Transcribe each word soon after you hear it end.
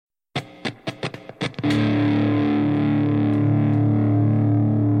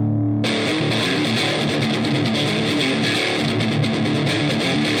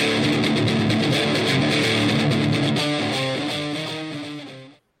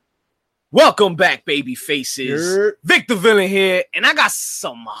Welcome back, baby faces. Yep. Victor Villain here, and I got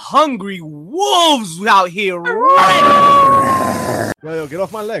some hungry wolves out here right now. Yo, get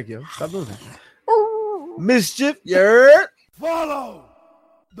off my leg, yo. Stop doing that. Mischief, yeah. Follow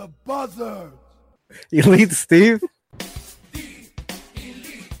the buzzer. Elite Steve.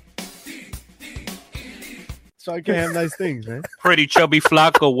 So I can have nice things, man. Pretty chubby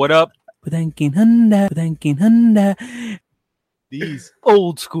Flacco, what up? These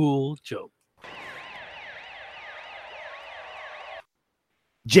Old school joke.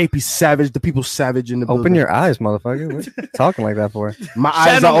 JP Savage, the people savage in the building. Open your eyes, motherfucker. What you talking like that for? My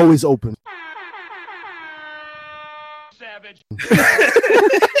eyes are always open. Savage.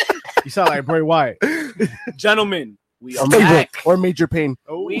 you sound like Bray Wyatt. Gentlemen, we are Or back. Major Pain.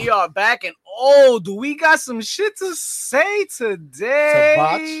 We are back, and do we got some shit to say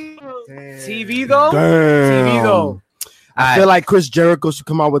today? TV though? Damn. TV though. I feel like Chris Jericho should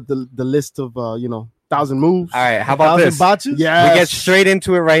come out with the list of 1,000 moves. All right, how about 1,000 this? botches? Yeah. We get straight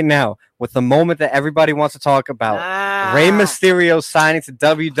into it right now with the moment that everybody wants to talk about. Rey Mysterio signing to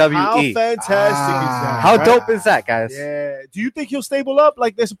WWE. How fantastic is that? How right? dope is that, guys? Yeah. Do you think he'll stable up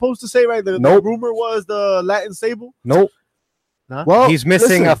like they're supposed to say, right? The Nope. rumor was the Latin stable. Nope. Nah? Well, He's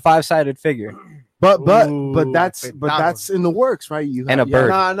missing listen, a 5-sided figure. but Ooh, that's in the works, right? You And a bird.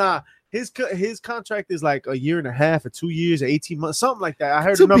 Nah. His contract is like a year and a half or 2 years or 18 months, something like that. I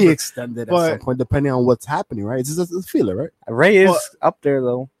heard to the number. be extended at some point, depending on what's happening, right? It's just a feeler, right? Ray is Well, up there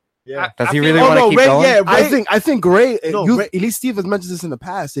though. Yeah. Does I he feel- really Oh, want to no, keep Ray- going? yeah, I think Ray. No, Ray- At least Steve has mentioned this in the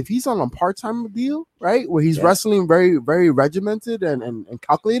past. If he's on a part-time deal, right, where he's wrestling very, very regimented and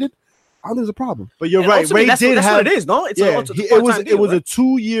calculated, I don't think there's a problem. But you're And right. ultimately, Ray that's did what have. it is, no? It's Yeah, it's a it was part-time deal, a right?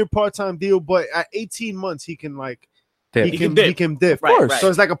 2-year part-time deal, but at 18 months he can like Dip. he can dip. Right, course. right. So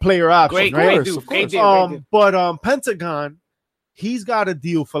it's like a player option, Great, right? great dude. Of Great course. deal, great deal. But Pentagon, he's got a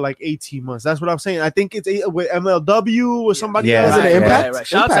deal for like 18 months. That's what I'm saying. I think it's with MLW or somebody Yeah. else. Is it Right, Impact? right.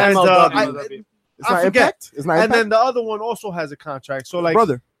 Shout out to And, MLW. It's I not forget. Impact. It's not And Impact. then the other one also has a contract. So like,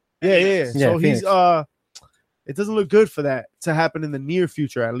 Brother. yeah. So Phoenix. he's it doesn't look good for that to happen in the near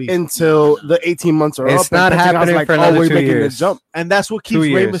future, at least. Until the 18 months are It's up. not and Pentagon's happening for another we're 2 making the years. jump. And that's what 2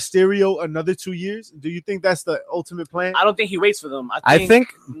 keeps Rey years. Mysterio another 2 years. Do you think that's the ultimate plan? I don't think he waits for them. I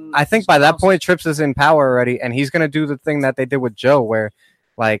think by that point Trips is in power already, and he's gonna do the thing that they did with Joe, where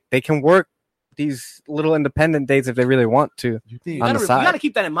like they can work these little independent dates if they really want to. You think on the you side. gotta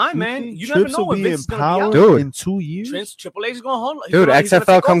keep that in mind, man. think You never Trips know will when be Vince is gonna be out. empowered Dude. in 2 years? Triple H is gonna hold. Dude,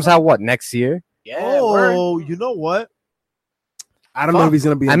 XFL comes out what next year? Yeah, word. Oh, you know what? I don't know if he's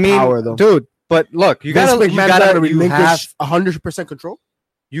going to be in I mean, power, though. dude, but look, you Vince gotta McMahon's gonna you relinquish have 100% control.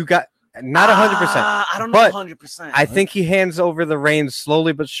 you got not 100%. I don't know but 100%. I think he hands over the reins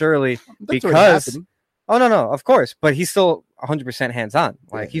slowly but surely That's already because happening, oh no, of course, but he's still 100% hands on.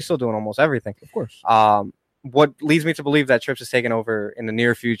 Like he's still doing almost everything. of course. What leads me to believe that Trips is taking over in the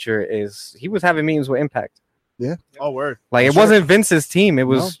near future is he was having meetings with Impact. Oh, word. Like it Sure. wasn't Vince's team; it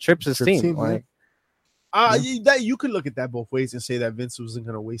was No, Trips' Trips' team. team, Like, You could look at that both ways and say that Vince wasn't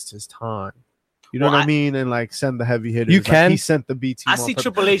going to waste his time. You know Well, what I mean? And like send the heavy hitters. You Like, can. he sent the B team. I on see purpose.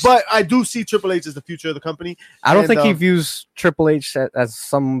 Triple H. But I do see Triple H as the future of the company. I don't And, think he views Triple H as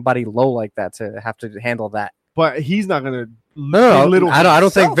somebody low like that to have to handle that. But he's not going to. No, I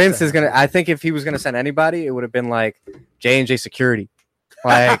don't think Vince is gonna. I think if he was gonna send anybody, it would have been like J&J Security.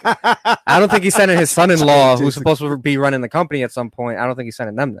 Like I don't think he's sending his son-in-law, who's supposed to be running the company at some point. I don't think he's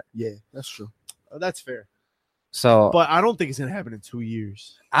sending them there. Yeah, that's true. That's fair. So, But I don't think it's going to happen in 2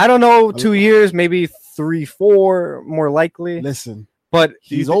 years. I don't know. 2 years, maybe 3, 4, more likely. Listen, But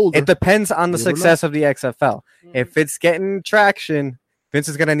he's older. It depends on the You never success of the XFL. If it's getting traction, Vince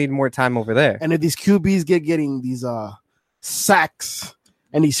is gonna need more time over there. and if these QBs getting these sacks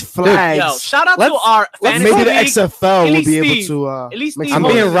and these flags, Yo, shout out to Let's- our maybe fantasy the league. XFL will least be able Steve- to. at least make Steve I'm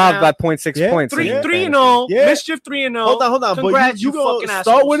some being Moses money. robbed now. by 0.6 Yeah. points. Three in and fantasy. 0. Yeah. Mischief 3 and 0. Hold on. But Congrats, you fucking gonna assholes.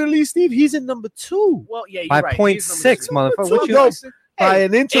 start with at least Steve. He's in number 2 Well, yeah, you're By right. 0.6, motherfucker. Two. What you Yo, by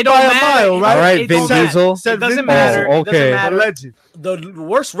an inch or it don't by a matter. mile, right? All right, It Vin don't matter. Diesel. Said It doesn't Vin matter. Oh, It doesn't okay. A matter. legend. The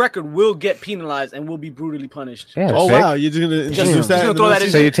worst record will get penalized and will be brutally punished. Yeah, Oh sick. wow, you're just gonna introduce just that. gonna in throw the that in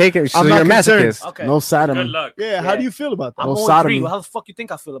So season? you take it. So I'm you're a not concerned. masochist. Okay. No sodomy. Good luck. Yeah, how do you feel about that? I'm No on sodomy. 3. How the fuck you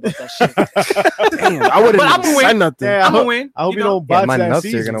think I feel about that shit? Damn, I wouldn't But I'm even gonna say win. nothing. Yeah, I'm gonna win. I hope you know? don't Yeah, botch my that nuts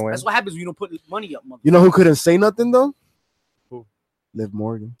season. are gonna win. That's what happens when you don't put money up, motherfucker. You know who couldn't say nothing though? Who? Liv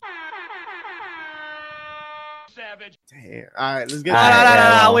Morgan. Savage. Damn. All right, let's get.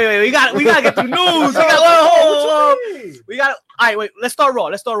 No. Wait. We gotta get through news. Hold. We got. All right, wait. Let's start Raw.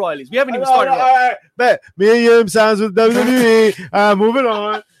 At least. We haven't even started All yet. right. Bet me and you signs with WWE. Moving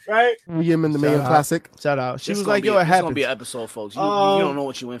on. right? Him in the main Shout out. classic. Shout out. She This was gonna like, be- yo, it this gonna happens. be an episode, folks. You don't know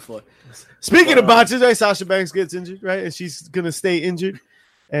what you in for. Speaking of botches, right? Sasha Banks gets injured, right? And she's gonna stay injured.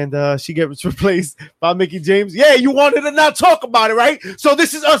 And she gets replaced by Mickey James. Yeah, you wanted to not talk about it, right? So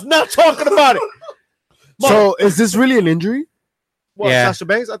this is us not talking about it. So is this really an injury? What, Yeah. Sasha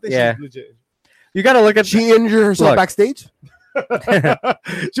Banks? I think Yeah. she's legit. You got to look at She injured herself Look. backstage?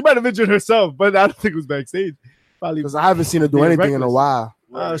 She might have injured herself, but I don't think it was backstage. Probably Because I haven't seen her do Being anything in a reckless.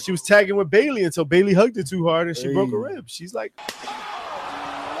 while. she was tagging with Bailey until Bailey hugged her too hard and she Hey. broke her rib. She's like,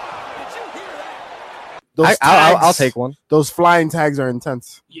 Those I'll tags- take one. Those flying tags are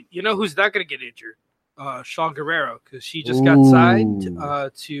intense. You know who's not going to get injured? Sean Guerrero, because she just got Ooh. signed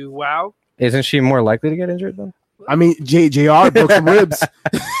to WoW. Isn't she more likely to get injured then? I mean, JR broke some ribs.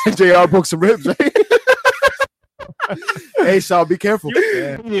 JR broke some ribs, right? Hey, Shaw, be careful.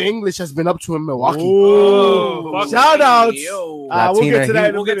 Your English has been up to in Milwaukee. "Ooh, fuck shout outs." Yo. We'll get to Latina that.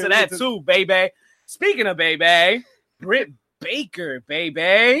 in a We'll get to minute. that too, baby. Speaking of baby, Britt Baker,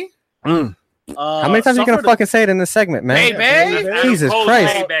 baby. Mm. How many times are you going to fucking say it in this segment, man? Baby. Jesus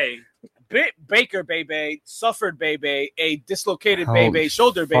Christ. Baby. Britt Baker, baby, suffered, baby, a dislocated, Holy baby,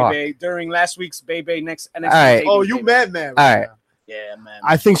 shoulder, fuck. baby, during last week's, baby, next NXT. All right. Oh, debut, you baby. mad, man. All right. Yeah, man.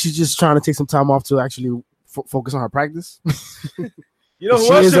 I think she's just trying to take some time off to actually focus on her practice. You know She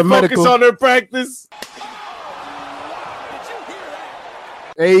who else is should a focus medical- on her practice?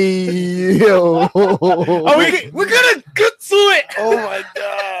 Hey, yo. We're gonna get to it. Oh my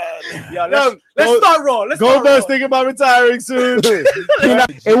god. Yo, Yo, let's start raw. Let's start Goldust raw. thinking about retiring soon.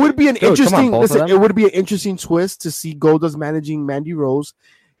 It would be an Dude, come on, interesting. both of Listen, them. it would be an interesting twist to see Goldust managing Mandy Rose,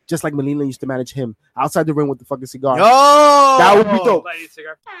 just like Melina used to manage him outside the ring with the fucking cigar. Yo, That would be dope. Light a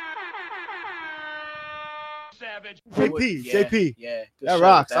cigar. Savage. JP, Yeah, JP. Yeah, good That shit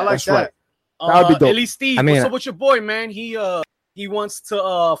rocks. with I like That's that. right. That would be dope. Ellie Steve, I mean, what's up with your boy, man? He wants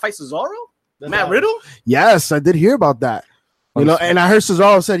to fight Cesaro. Matt Riddle. Yes, I did hear about that. You know, and I heard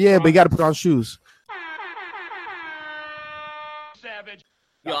Cesaro said, "Yeah, but you got to put on shoes." Savage.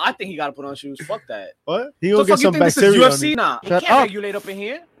 Yo, I think he got to put on shoes. Fuck that. What? He So gonna fuck get you some think this is bacteria on UFC? it. Nah, he Shut can't up. regulate up in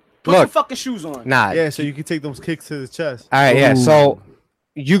here. Put Look. some fucking shoes on. Nah. Yeah, so you can take those kicks to the chest. All right, yeah. Ooh. So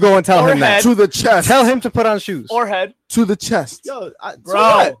you go and tell Or him that. head. To the chest. Tell him to put on shoes. Or head. to the chest. Yo, Bro. So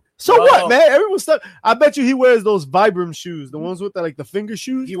what? So Bro. what, man? Everyone's stuck. I bet you he wears those Vibram shoes, the ones with the finger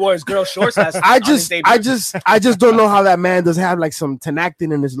shoes. He wore his girl shorts last I on his just, debut. I just don't know how that man doesn't have like some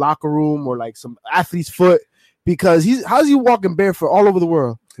tenactin in his locker room or like some athlete's foot, because how's he walking barefoot all over the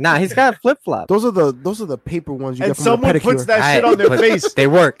world? Nah, he's got flip flops. Those are the paper ones you And get from the someone pedicure. puts that shit on their face. They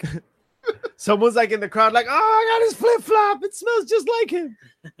work. Someone's like in the crowd, like, "Oh, I got his flip flop. It smells just like him."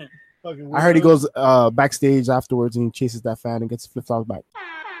 Fucking I heard he weirdo. goes backstage afterwards and he chases that fan and gets flip flops back.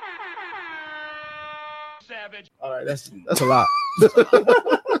 Savage. All right, that's a lot.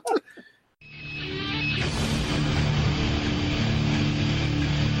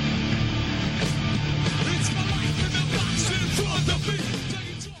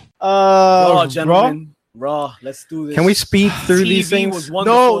 Raw, Raw? gentlemen. Raw. Let's do this. Can we speed through these TV things? was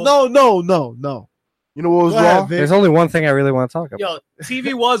wonderful. No. You know what was Go ahead, wrong? Vic. There's only one thing I really want to talk about. Yo,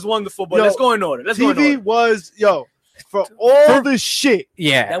 TV was wonderful, but Yo, let's go in order. Let's go in TV order. was for all the shit.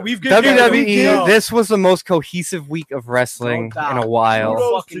 Yeah. That we've given WWE, yo, this was the most cohesive week of wrestling No doubt. in a while. No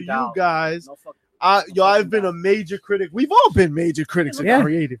Kudos fucking to you doubt. guys. no fuck- I've been a major critic. We've all been major critics of Yeah.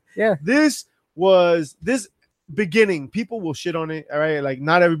 creative. Yeah. This beginning. People will shit on it. All right. Like,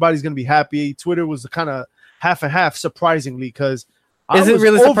 not everybody's gonna be happy. Twitter was kind of half and half, surprisingly, because Is it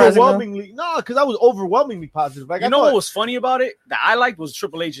really surprising, though? overwhelmingly because I was overwhelmingly positive. Like, You know what was funny about it? That I liked was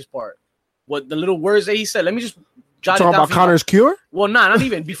Triple H's part. What the little words that he said. Let me just jot it Talking down. about for you. Connor's cure? Well, not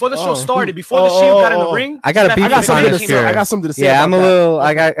even before the show Oh. started. Before the Shield got in the Oh. ring. I got a Stephanie beef I got with something McMahon to Connor's came say. cure. out. I got something to say. Yeah, about I'm a that. little.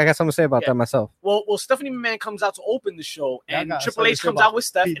 I got something to say about Yeah. that myself. Well, Stephanie McMahon comes out to open the show, Yeah, I and got Triple something H to say comes about out with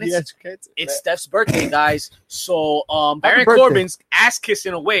Steph, and it's It's Steph's birthday, guys. So Baron birthday. Corbin's ass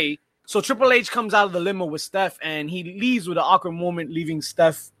kissing away. So Triple H comes out of the limo with Steph, and he leaves with an awkward moment, leaving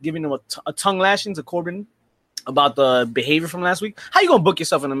Steph giving him a tongue lashing to Corbin about the behavior from last week. How you gonna book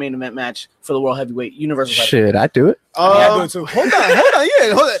yourself in a main event match for the World Heavyweight Universal title? Shit, I do it. Yeah, I do it too. Hold on.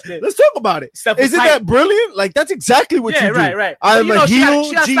 Yeah, hold on. Let's talk about it. Steph was Isn't tight. that brilliant? Like, that's exactly what Yeah, you do. right. I'm But, a heel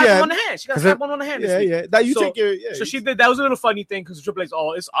She got slap GM. on the hand. She got Is slap it- one on the hand. Yeah, this week. yeah. That you So- take your yeah. So she did. That was a little funny thing because Triple H.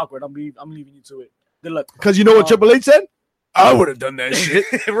 Oh, it's awkward. I'm leaving you to it. Good luck. because you know what Triple H said? I would have done that shit.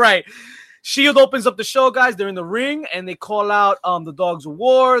 Right. Shield opens up the show, guys. They're in the ring and they call out the Dogs of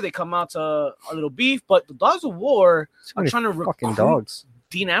War. They come out to a little beef, but the Dogs of War are trying to Fucking recruit dogs.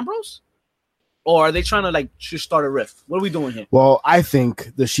 Dean Ambrose, or are they trying to just start a rift? What are we doing here? Well, I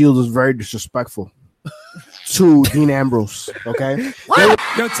think the Shield is very disrespectful to Dean Ambrose. Okay.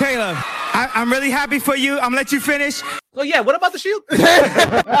 Yo, Taylor, I'm really happy for you. I'm gonna let you finish. So yeah, what about the Shield? They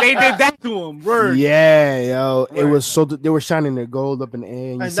did that to him. Word. Yeah, yo, it was so they were shining their gold up in the air,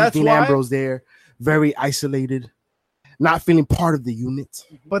 and you And see that's Dean why- Ambrose there, very isolated, not feeling part of the unit.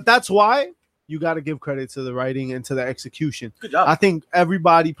 But that's why you got to give credit to the writing and to the execution. Good job. I think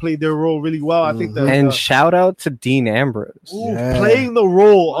everybody played their role really well. I think And shout out to Dean Ambrose. Yeah. playing the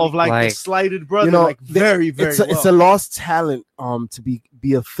role of like the Like, slighted brother, You know, like very, very It's a lost talent to be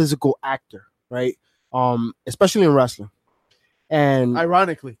a physical actor, right? Especially in wrestling. And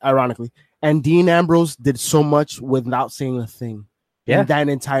ironically. And Dean Ambrose did so much without saying a thing. Yeah. In that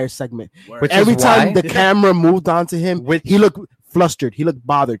entire segment. Which Every is time why the camera moved onto him, Which- he looked flustered. He looked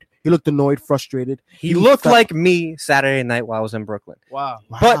bothered. He looked annoyed, frustrated. he looked felt- like me Saturday night while I was in Brooklyn. Wow.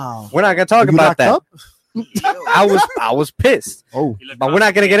 But Wow. we're not gonna talk You about locked that. up? I was pissed, Oh, but we're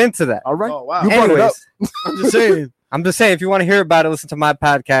not gonna get into that. all right. Oh, wow. You brought it up. Anyways, I'm just saying. I'm just saying, if you want to hear about it, listen to my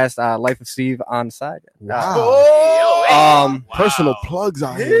podcast, Life of Steve on the side. Wow. Wow. Personal plugs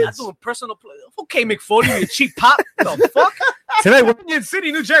out here. That's doing personal play. Okay, McForty, you cheap pop. The fuck? Tonight, we're Union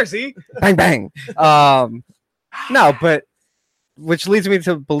City, New Jersey. bang bang. No, but which leads me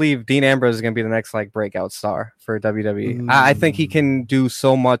to believe Dean Ambrose is going to be the next like breakout star for WWE. I think he can do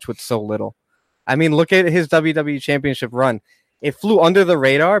so much with so little. I mean, look at his WWE Championship run. It flew under the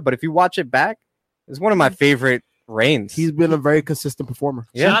radar, but if you watch it back, it's one of my favorite reigns. He's been a very consistent performer.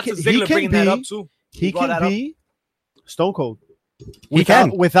 Shout out to he Ziggler can bringing that be- up too. He brought can that up. be Stone Cold. He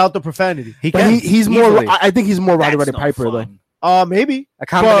can. Without the profanity. He But can. he's more. Easily. I think he's more Roddy That's Roddy no Piper fun. Maybe. a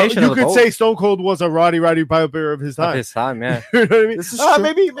combination Well, you of could both say Stone Cold was a Roddy Piper of his of time. his time. Yeah. You know what I mean? This is true.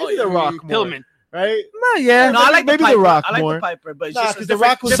 Maybe The Rock more, Pillman. right? No, yeah. No, I like Maybe the The Piper. Rock I like more. the Piper, but it's Nah, just 'cause a The different-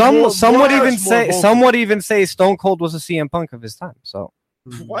 Rock was different- more- Some would even more say vocal. Stone Cold was a CM Punk of his time. So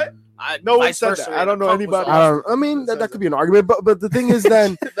What? I- No one vice said versa, that. I don't know Punk was anybody. awesome. I mean, that could be an argument, but the thing is,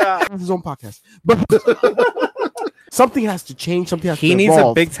 then Nah. his own podcast. But something has to change. Something has he to needs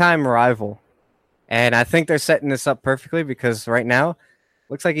evolve. a big time rival, and I think they're setting this up perfectly because right now,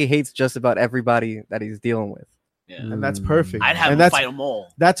 looks like he hates just about everybody that he's dealing with. Yeah. And that's perfect. I'd have and him that's fight them all.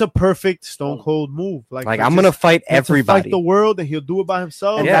 that's a perfect Stone Cold move. Like I'm gonna fight just to everybody. fight the world, and he'll do it by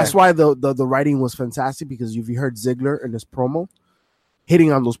himself. And Yeah. that's why the writing was fantastic, because if you heard Ziggler in this promo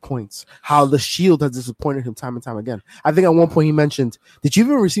hitting on those points, how the Shield has disappointed him time and time again. I think at one point he mentioned, "Did you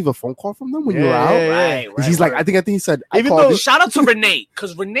even receive a phone call from them when you were Yeah, out?" yeah, yeah. Right, 'Cause right. he's like, right. I think he said, I Even called though- you. Shout out to Renee,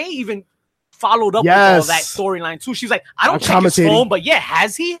 because Renee even followed up Yes. with all that storyline too. She's like, I I'm don't check his commentating. phone, but yeah,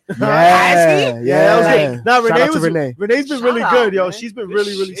 has he? Yeah, Has he? Yeah, that was yeah. good. Nah, Shout Renee out to was Renee. Renee's been Shout really out, good, yo. man. She's been Good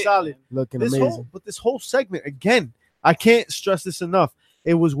really, really shit, solid. man. Looking This amazing. whole segment again, I can't stress this enough.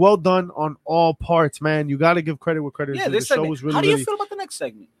 It was well done on all parts, man. You got to give credit where credit is Yeah, due. this The show segment. was really, How do you really. feel about the next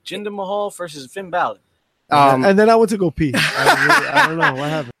segment? Jinder Mahal versus Finn Balor. And then I went to go pee. I don't know what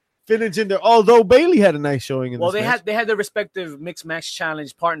happened. Finn and Jinder. Although Bailey had a nice showing in Well, this match. they had their respective mixed match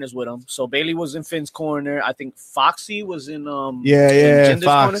challenge partners with them. So Bailey was in Finn's corner. I think Foxy was in Yeah, in Jinder's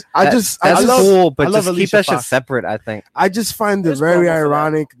Fox. corner. I that's just love- cool, but I love just keep Alicia that shit Fox. separate. I think. I just find it There's very promo for that.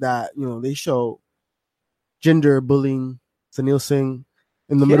 ironic that they show Jinder bullying Sunil Singh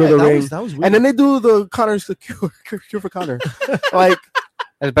in the middle of the ring, That was weird. and then they do the Connor's the cure for Connor. Like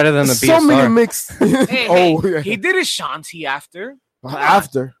It's better than the so many BSR. mixed. Hey, Oh, hey, yeah. he did his Shanti after.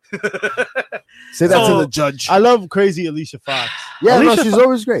 After say that So- to the judge. I love crazy Alicia Fox. Yeah, no, Alicia she's Fo-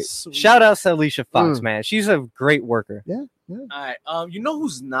 always great. Shout out to Alicia Fox, Mm. man. She's a great worker. All right. You know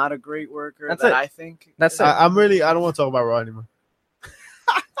who's not a great worker That's that it. I think? That's it. I don't want to talk about Raw anymore.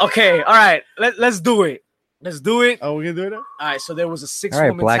 Okay, all right. Let's do it. Let's do it. Oh, we're gonna do it now? All right, so there was a 6 All right,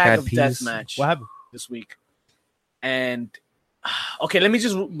 woman Black tag Eyed of Peas. death match What happened? this week. And okay, let me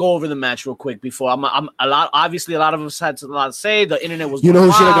just go over the match real quick before I'm a lot obviously a lot of us had a lot to say. The internet was You know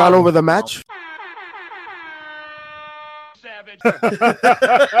who should have wild. gone over the match? Savage.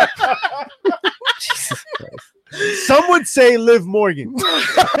 Jesus Christ. Some would say Liv Morgan.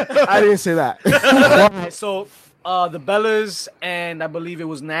 I didn't say that. All right, so the Bellas and I believe it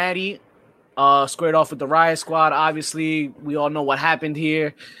was Natty squared off with the Riot Squad. Obviously, we all know what happened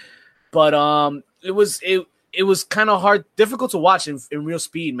here, but it was kind of hard, difficult to watch in real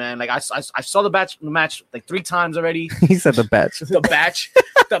speed, man. Like I saw the match like 3 times already. He said the batch. The batch,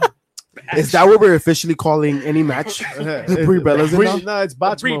 the Is that what we're officially calling any match? The Brie Bellas in now? No, it's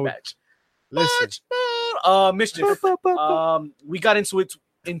Botch Mode. batch. Listen, Mischief. We got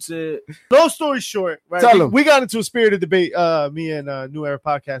into long story short, right? Tell 'em. We got into a spirited debate, me and New Era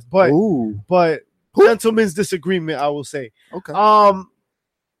podcast, but Ooh, gentlemen's disagreement, I will say. okay.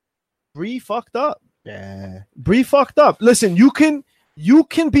 Brie fucked up. Yeah. Brie fucked up. Listen, you can you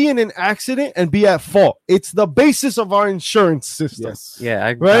can be in an accident and be at fault. It's the basis of our insurance system. Yes. Yeah,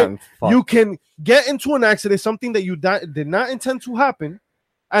 I've Right? gotten fucked. You can get into an accident, something that you did not intend to happen,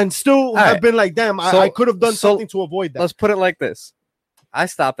 and still have right. been like, damn, I could have done something to avoid that. Let's put it like this. I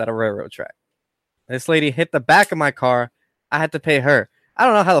stopped at a railroad track. This lady hit the back of my car. I had to pay her. I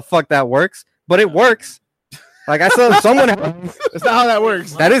don't know how the fuck that works, but it works. Like I saw someone. That's not how that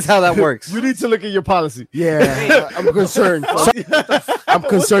works. That is how that works. You need to look at your policy. Yeah, I'm concerned. I'm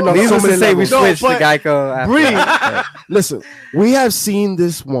concerned on Needless so many to say, we levels. No, switched to but Geico. After Bree, that. Listen, we have seen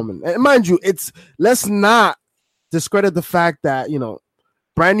this woman, and mind you, let's not discredit the fact that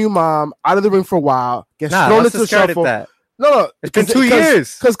brand new mom out of the ring for a while gets Nah, thrown let's into the discredit shuffle. that. No, It's been 2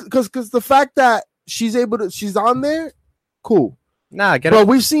 years. because the fact that she's on there, cool. Nah, get But it.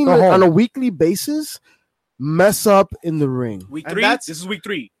 we've seen Go it home. on a weekly basis mess up in the ring. Week And 3. that's- This is week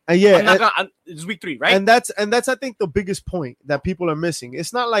 3. yeah, This is week 3, right? and that's I think the biggest point that people are missing.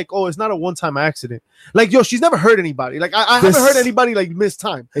 It's not like, oh, it's not a one-time accident. Like, yo, she's never hurt anybody. Like I haven't This- heard anybody like miss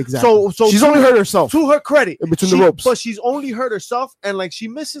time. Exactly. So she's to- only hurt herself. To her credit, In between the ropes. but she's only hurt herself, and like she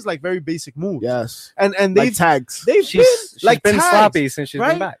misses like very basic moves. Yes. and Like they've tags. She's been tags, sloppy since she's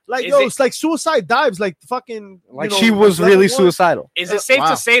right? been back. Like Is yo, it- it's like suicide dives, like fucking. Like you know, she was level really one. suicidal. Is it safe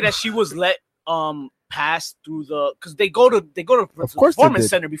wow. to say that she was let pass through the because they go to the course they performance did.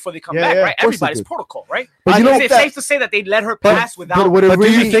 center before they come Yeah, back, yeah, right? of course they Everybody's did. protocol, right? But you know Is it safe to say that they let her pass without? would it But do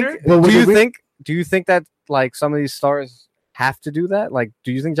really- you think? but would Do it you really- think? Do you think that like some of these stars have to do that? Like,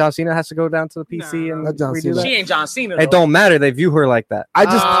 do you think John Cena has to go down to the PC Nah. and Not John redo Cena. that? She ain't John Cena. It though. don't matter. They view her like that. I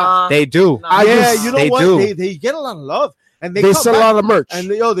just They do. Nah. Yeah, just- you know they what? do. They get a lot of love, and they come sell a back, lot of merch. and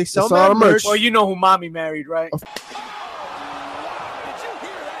they sell sell a lot of mad merch. Well, you know who mommy married, right?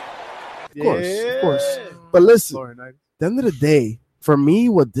 Of course. But listen, Lauren, at the end of the day, for me,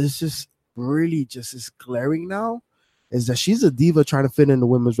 what this just really just is glaring now is that she's a diva trying to fit in the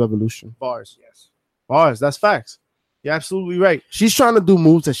women's revolution. bars, bars. That's facts. You're absolutely right. She's trying to do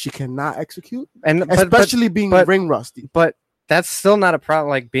moves that she cannot execute, And especially being but- ring rusty. but that's still not a problem.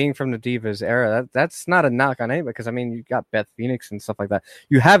 Like being from the Divas era, that's not a knock on anybody. Because I mean, you got Beth Phoenix and stuff like that.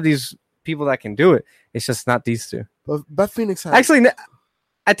 You have these people that can do it. It's just not these two. But Beth Phoenix has Actually,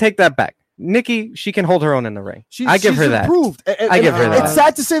 I take that back. Nikki, she can hold her own in the ring. I give she's her that. improved. And- I give her and that. It's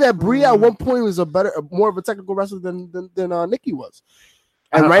sad to say that Brie at one point was more of a technical wrestler than Nikki was.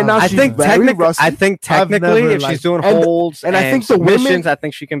 And right now, I she's think very technically, rusty. I think I've technically, never if she's liked- doing and- holds and and, I think the submissions, women- I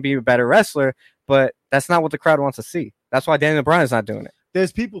think she can be a better wrestler. But that's not what the crowd wants to see. That's why Daniel Bryan's not doing it.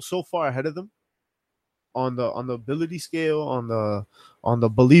 There's people so far ahead of them on the ability scale, on the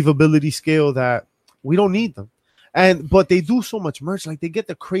believability scale that we don't need them. But they do so much merch, like they get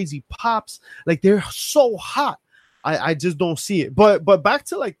the crazy pops, like they're so hot. I just don't see it. But back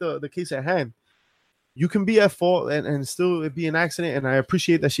to like the case at hand. You can be at fault and still it be an accident, and I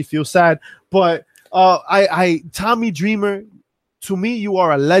appreciate that she feels sad. But I Tommy Dreamer, to me, you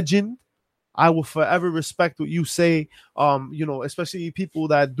are a legend. I will forever respect what you say. Especially people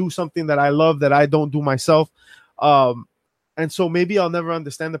that do something that I love that I don't do myself. And so maybe I'll never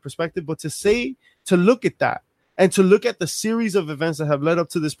understand the perspective, but to look at that and to look at the series of events that have led up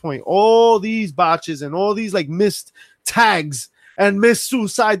to this point, all these botches and all these like missed tags and missed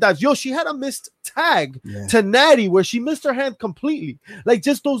suicide dives. Yo, she had a missed tag to Natty where she missed her hand completely. Like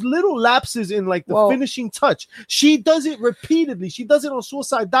just those little lapses in like the finishing touch. She does it repeatedly. She does it on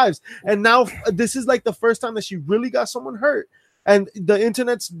suicide dives. And now this is like the first time that she really got someone hurt. And the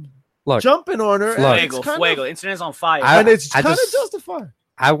internet's jumping on her. And it's kind Fuego. Internet's on fire. and it's kind of justified.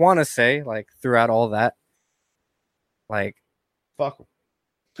 I want to say, like, throughout all that, like, fuck 'em.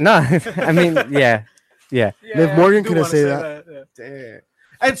 No, I mean, yeah. Liv Morgan couldn't say that. Damn.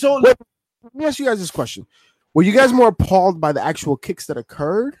 And so let me ask you guys this question: were you guys more appalled by the actual kicks that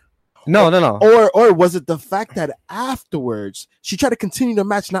occurred? No. Or was it the fact that afterwards she tried to continue the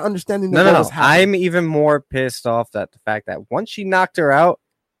match, not understanding that No. what was happening? I'm even more pissed off at the fact that once she knocked her out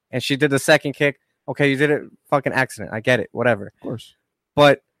and she did the second kick, okay, you did it fucking accident. I get it, whatever. Of course.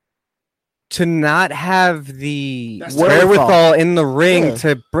 But to not have the That's wherewithal in the ring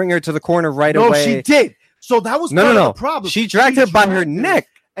to bring her to the corner right away. No, she did. So that was part of the problem. She dragged her by her neck.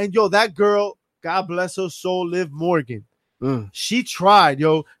 And yo, that girl, God bless her soul, Liv Morgan. She tried,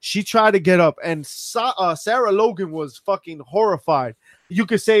 yo. She tried to get up, and Sarah Logan was fucking horrified. You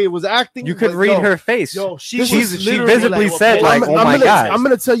could say it was acting. You could but read yo, her face. Yo, she she literally visibly like, said, like, "Oh my god." I'm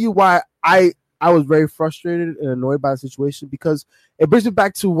gonna tell you why I was very frustrated and annoyed by the situation, because it brings me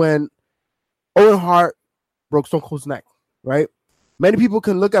back to when Owen Hart broke Stone Cold's neck, right? Many people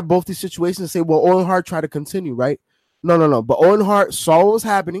can look at both these situations and say, well, Owen Hart tried to continue, right? No. But Owen Hart saw what was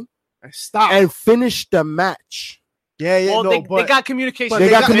happening stop and finished the match. Well, no, they but got communication. They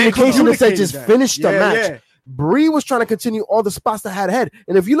got communication that said communicated just that. finish the Yeah, match. yeah. Bree was trying to continue all the spots that had ahead,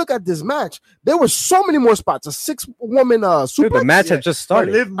 and if you look at this match, there were so many more spots. A 6-woman suplex. Dude, the match Yeah. had just But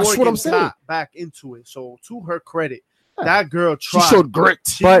started. Liv That's what Morgan I'm saying. got back into it. So to her credit, Yeah. that girl She tried. showed grit.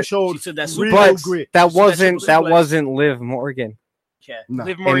 She But- showed She said that real But grit. that She said wasn't triple suplex. Liv Morgan. Yeah. No.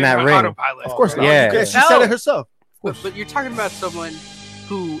 Liv Morgan that on ring. autopilot. Of course not. Yeah. Yeah, she Hell. said it herself. But you're talking about someone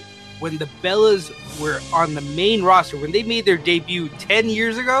who, when the Bellas were on the main roster, when they made their debut 10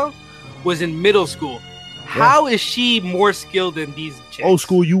 years ago, was in middle school. How is she more skilled than these chicks? Old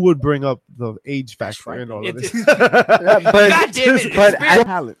school, you would bring up the age factor and all of It's- this. But God damn it, but it's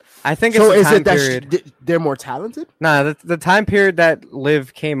Talent. I think it's So the is time it that period. they're more talented? Nah, the time period that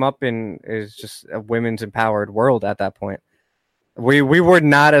Liv came up in is just a women's empowered world at that point. We were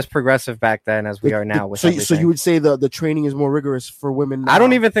not as progressive back then as we are now. With So everything. you would say the training is more rigorous for women now? I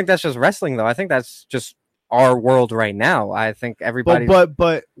don't even think that's just wrestling though. I think that's just our world right now. I think everybody.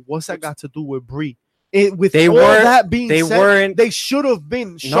 But what's that got to do with Brie? With They all weren't- that being they said, weren't- they should have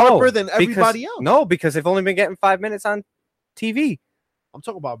been sharper than everybody else. No, because they've only been getting 5 minutes on TV. I'm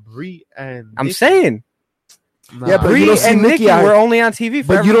talking about Brie and I'm Nikki. saying Yeah, but you Brie don't see and Nikki Nikki out- were only on TV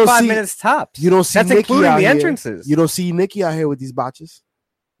for but you every don't 5 see- minutes tops. You don't see That's Nikki including out the here. entrances. You don't see Nikki out here with these botches.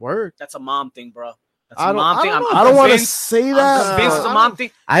 Word. That's a mom thing, bro. That's I a don't- mom I thing. don't know. I don't want to convinced- say I'm that. convinced it's a mom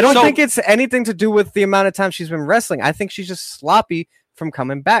thing. I don't So- think it's anything to do with the amount of time she's been wrestling. I think she's just sloppy from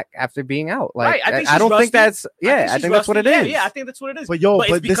coming back after being out. Like, Right, I think I she's don't rusty. think that's I she's think that's what it rusty. is. Yeah, I think that's what it is. But yo,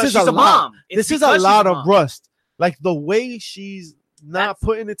 it's but this because is she's a a lot. mom. It's This is a because she's lot of mom. rust. Like the way she's not That's-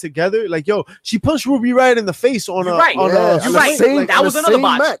 putting it together. Like yo, she punched Ruby right in the face on You're a right. on Yeah, a. on You're the right. same- That on was the another same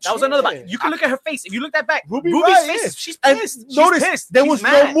botch. match. That was another botch. Yeah. You can look at her face. If you look that back, Ruby Ruby's right, face yeah. is she's And pissed. She's notice pissed. there She's was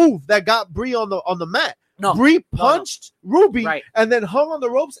mad. no move that got Brie on the mat. No. Brie no. punched Ruby Right. and then hung on the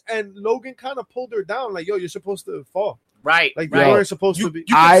ropes, and Logan kind of pulled her down. Like yo, you're supposed to fall. Right. Like right. you weren't supposed You, to be.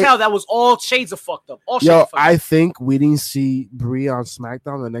 you I- can tell that was all shades of fucked up. All shades Yo, of fucked I up. think we didn't see Brie on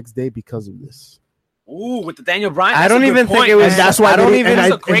SmackDown the next day because of this. Ooh, with the Daniel Bryan. I that's don't a good even think point, it was- man. And that's why I don't they, even- and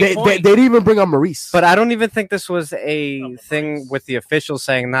That's I- a great and they point. didn't even bring on Maurice. But I don't even think this was a No, but thing Maurice- with the officials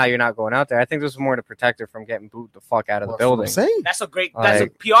saying, "Nah, you're not going out there." I think this was more to protect her from getting booed the fuck out of the That's what I'm building. saying. That's a great. That's a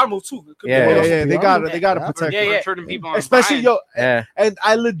Like- PR move too. It could be Yeah. one of Yeah, those- they got to Yeah. protect Yeah, her. yeah. Turning people on Especially Bryan. yo, Yeah, and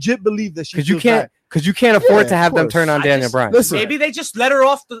I legit believe that she because you feels can't afford Yeah, to have of them course. turn on I Daniel just- Bryan. Listen, Maybe they just let her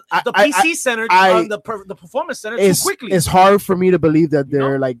off the PC center, I- the performance center too it's quickly. it's hard for me to believe that You know?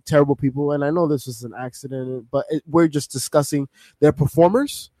 they're like terrible people, and I know this was an accident, but we're just discussing their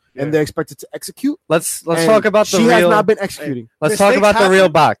performers Yeah. and they're expected to execute. Let's and talk about the she has real. not been executing. Let's talk Mistakes about the happen. real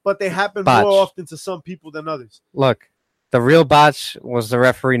botch. but they happen Botch. more often to some people than others. Look, the real botch was the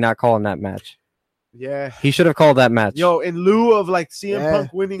referee not calling that match. Yeah. He should have called that match. Yo, in lieu of like CM Yeah.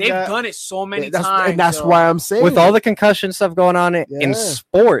 Punk winning They've that, done it so many That's, times, and that's yo. why I'm saying With all the concussion stuff going on in Yeah.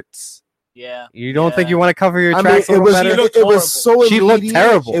 sports, Yeah. you don't think Yeah. you want to cover your I mean, tracks a it little was better? She looked it was so She looked immediate.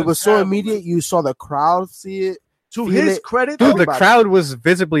 terrible. It was so Terrible, immediate. man. You saw the crowd see it. to feel his it. credit, Dude, though, the Everybody. crowd was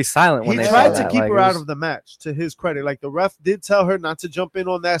visibly silent when he they tried saw to that. keep Like, her it out was- of the match. To his credit, like the ref did tell her not to jump in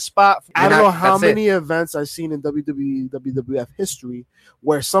on that spot. I don't not- know how that's it. many events I've seen in WWF history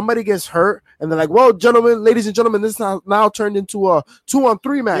where somebody gets hurt and they're like, "Well, gentlemen, ladies and gentlemen, this now turned into a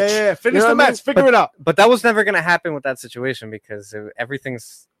 2-on-3 match." Yeah, finish You know the what I mean? match, figure it out. But that was never going to happen with that situation because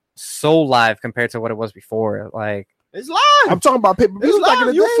everything's so live compared to what it was before. Like, It's live. I'm talking about It's pay-per-views back in live.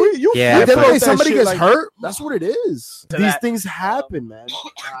 the day. You Yeah, free At the end of to the post day, that somebody shit, gets like- hurt. That's what it is. To These that, things happen, man.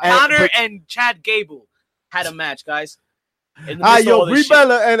 Connor but- and Chad Gable had a match, guys. In the Ah, midst of all yo, this Brie shit.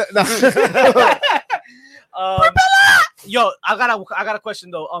 Bella and Yo, I got a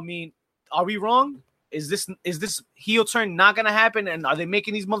question though. I mean, are we wrong? Is this heel turn not gonna happen? And are they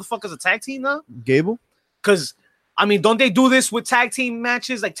making these motherfuckers a tag team now? Gable. Because I mean, don't they do this with tag team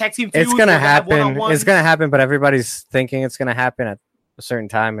matches, like tag team feuds? it's going to where they have happen. one-on-ones? It's going to happen, but everybody's thinking it's going to happen at a certain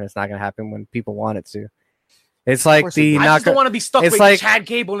time, and it's not going to happen when people want it to. It's like course the it I just don't Naka- want to be stuck it's with like- Chad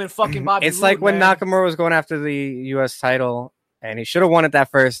Gable and fucking Bobby. It's like Roode, when man. Nakamura was going after the U.S. title, and he should have won it that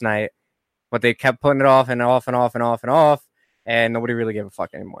first night, but they kept putting it off and off and off and off and off, and nobody really gave a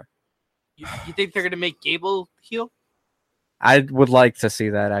fuck anymore. You think they're gonna make Gable heel? I would like to see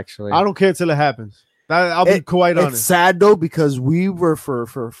that actually. I don't care till it happens. I'll be quite It's honest. sad though because we were for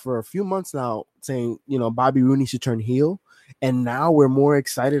a few months now saying Bobby Roode should turn heel, and now we're more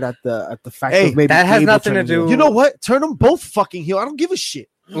excited at the fact Hey, of maybe that has Gable nothing to turning do- heel. You know what? Turn them both fucking heel. I don't give a shit.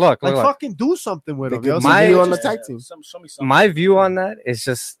 Look, Like look. fucking do something with They them. could Yo. do My- heel on the tag team. Show me something. My view on that is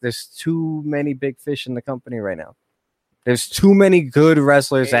just there's too many big fish in the company right now. There's too many good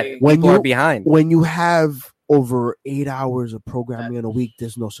wrestlers that Hey. When people you- are behind. When you have over 8 hours of programming in a week,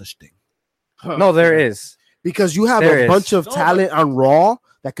 there's no such thing. No, there is. because you have There a is. bunch of No, talent on Raw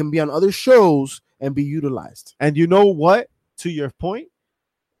that can be on other shows and be utilized. And you know what? To your point,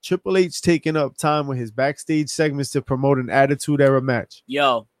 Triple H taking up time with his backstage segments to promote an Attitude Era match.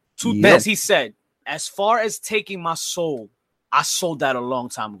 Yo, two Yep. things he said. As far as taking my soul, I sold that a long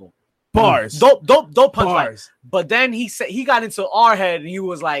time ago. Bars. Don't punch like. Bars. But then he said he got into our head and he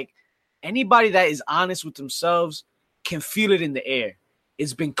was like, anybody that is honest with themselves can feel it in the air.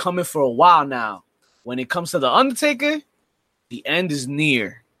 It's been coming for a while now. When it comes to the Undertaker, the end is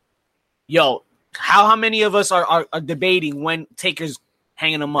near. Yo, how many of us are debating when Taker's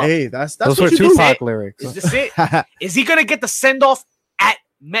hanging him up? Hey, that's Those what were you do. Tupac lyrics. Is this it? Is he gonna get the send off at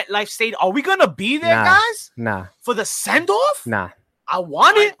MetLife Stadium? Are we gonna be there, Nah. guys, Nah, for the send off? nah. I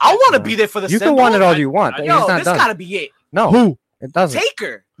want it. I want to be there for the You send off. can want it all you want. It's Yo, not this done. gotta be it. No, Who? it doesn't.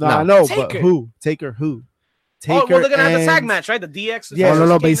 Taker. No, No. I know, Taker. but who? Taker who? Oh, well, they're gonna have the tag and- match, right? The DX. Yeah.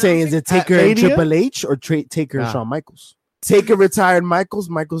 No, but he's saying is it Taker and Mania? Triple H or Taker and Nah. Shawn Michaels? Taker retired Michaels.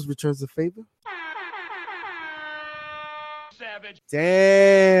 Michaels returns the favor. Savage.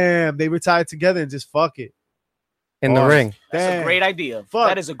 Damn, they retired together and just fuck it. In the Bars. ring. That's Damn. a great idea. Fuck.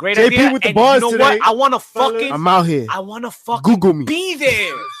 That is a great JP idea. with the And bars you know today, what? I want to fellas. fucking. I'm out here. I want to fucking Google me. be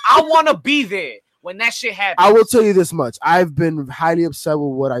there. I want to be there when that shit happens. I will tell you this much. I've been highly upset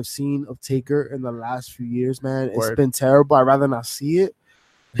with what I've seen of Taker in the last few years, man. It's Word. been terrible. I'd rather not see it.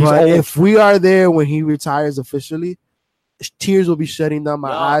 He's But old. if we are there when he retires officially, tears will be shedding down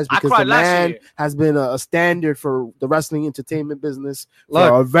my Yo, eyes I because cried the last man year. has been a standard for the wrestling entertainment business Look,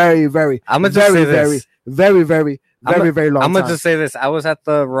 for a very, very, I'ma just very, say very, this. very, very, very long I'm time. gonna just say this. I was at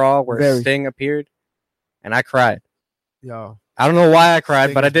the Raw where Very. Sting appeared, and I cried. Yo, I don't know why I cried,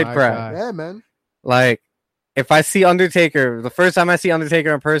 Sting but I is did my cry. guy. Yeah, man. Like, if I see Undertaker, the first time I see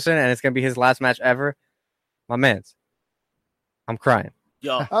Undertaker in person, and it's gonna be his last match ever, my man's, I'm crying.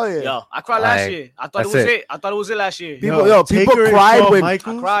 Yo, Oh yeah. yo, I cried last Like, year. I thought it that's was it. it. I thought it was it last year. People Taker and cried Shawn when I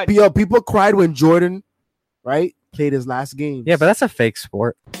Michaels? cried. people cried when Jordan, right, played his last game. Yeah, but that's a fake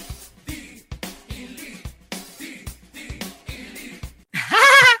sport.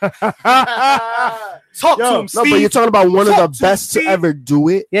 Talk to Yo, him, No, Steve. but you're talking about one of the Talk to best to Steve. ever do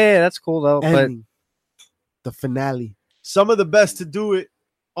it, Yeah, that's cool though. But and the finale. Some of the best to do it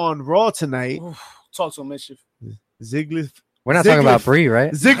on Raw tonight. Oof, talk to him, Mischief. Ziggler, we're not talking Ziggler- about Brie,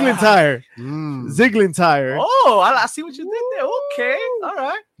 right? Ziggler Mm. Ziggler, Oh, I see what you did there. Okay, all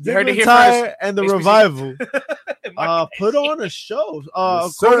right. You heard it here Ziggler and the HBC. Revival first. put on a show.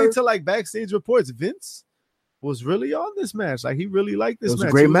 Yes, According sir. to like backstage reports, Vince was really on this match. Like he really liked It this was match.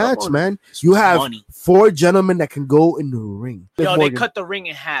 a great He was up match, on it. man. You have Money. 4 gentlemen that can go in the ring. Yo, they Morgan. cut the ring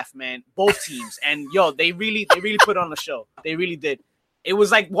in half, man. Both teams, and yo, they really put on the show. They really did. It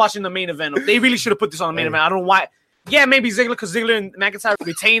was like watching the main event. They really should have put this on the main event. I don't know why. Yeah, maybe Ziggler because Ziggler and McIntyre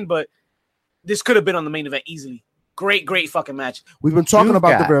retained, but this could have been on the main event easily. Great fucking match. We've been talking You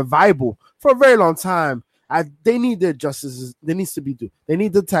about got- the Revival for a very long time. They need their justices. They needs to be due. They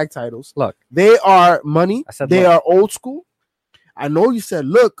need the tag titles. Look, They are money. I said They look. are old school. I know you said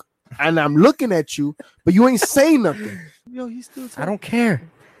look, and I'm looking at you, but you ain't saying nothing. Yo, he's still. I don't care.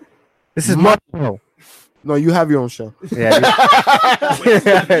 This is my show. No, you have your own show. Yeah, This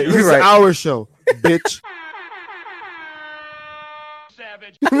you're is right. our show, bitch.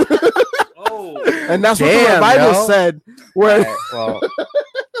 Savage. Oh, And that's what the Damn, Revival yo. said. Where All right, well,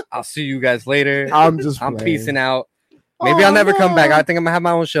 I'll see you guys later. I'm just I'm playing. peacing out. Maybe Oh, I'll never come no. back. I think I'm gonna have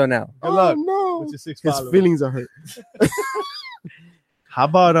my own show now. Good luck Oh, no. with your 6 His followers. feelings are hurt. How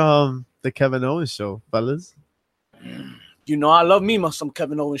about the Kevin Owens show, fellas? you know I love me some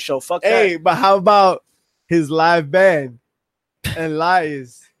Kevin Owens show. Fuck Hey, but how about his live band and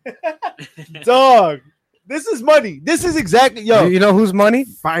Liars? Dog, this is money. This is exactly You know whose money?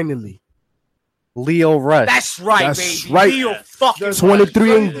 Finally. Leo Rush. that. That's right, That's baby. right. Leo fucking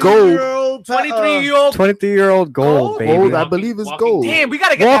 23 and gold. 23-year-old. 23-year-old gold, Gold? baby. Gold, I believe is gold. Damn, we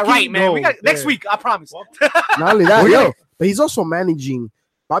gotta get that Walking right, man. We got gold, next yeah. week. I promise. Not only that, We're yo, gonna- but he's also managing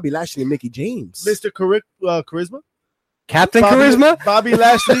Bobby Lashley and Mickey James. Mr. Charisma. Captain Bobby, Charisma? Bobby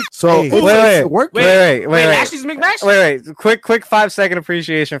Lashley. So Hey. it's- Wait. it worked. Wait. Lashley's McMash. Wait. Quick 5-second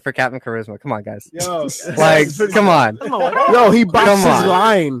appreciation for Captain Charisma. Come on, guys. Yo, Like, come on. Come on. Yo, he boxed Come his on.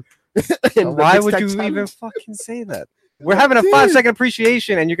 line. in the Why Mixed would Tag you Challenge. even fucking say that? We're having a Dude. 5-second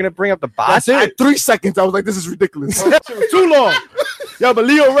appreciation, and you're gonna bring up the bots. That's it. 3 seconds. I was like, this is ridiculous. too long. Yo, but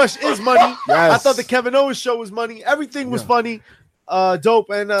Leo Rush is money. Yes. I thought the Kevin Owens show was money. Everything was Yeah. funny. Dope,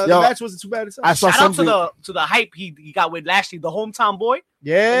 and the Yo, match wasn't too bad. I saw Shout out something. to the hype he got with Lashley, the hometown boy.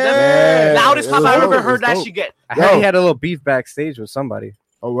 Yeah. Loudest it pop was I dope, ever it was heard dope. Lashley get. I heard he Yo. had a little beef backstage with somebody.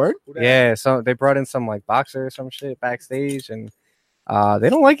 A word? Yeah, so they brought in some like boxer or some shit backstage, and They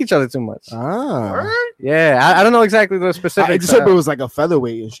don't like each other too much. Ah, Yeah, I don't know exactly the I specifics. just hope it was like a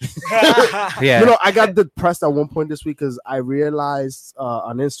featherweight and shit. Yeah, You know, I got depressed at one point this week because I realized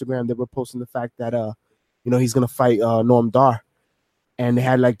on Instagram they were posting the fact that he's gonna fight Noam Dar, and they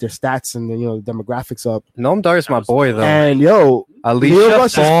had like their stats and the demographics up. Noam Dar is my boy though. And Leo Alicia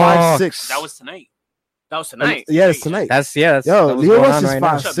Rush is Fox. 5'6". That was tonight. That was tonight. Yeah, it's tonight. That's Yo, what's Leo going Rush on is right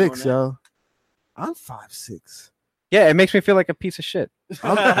now. 5'6", yo. I'm 5'6". Yeah, it makes me feel like a piece of shit.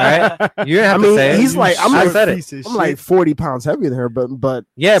 I'm, All right, you didn't I have mean, to say it. he's like I said it. I'm like 40 pounds heavier than her, but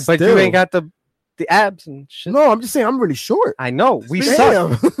Yeah, but you still. ain't got the abs and shit. No, I'm just saying I'm really short. I know we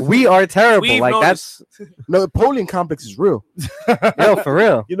Damn. suck. We are terrible. We've like noticed. No, the Napoleon complex is real. that's yo for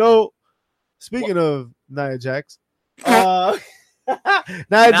real. You know, speaking of Nia Jax, Nia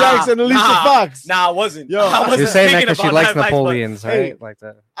Jax and Alicia Fox. Nah, I wasn't. Yo, I wasn't You're saying that thinking because she about likes that, but- Napoleons, Hey. right? Like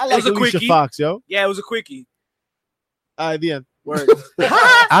that. I It like was a Alicia quickie. Fox, yo. Yeah, it was a quickie. The end. Word.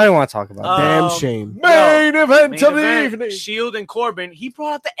 I don't want to talk about that. Damn Um, shame. Main event Main of the event, evening. Shield and Corbin. He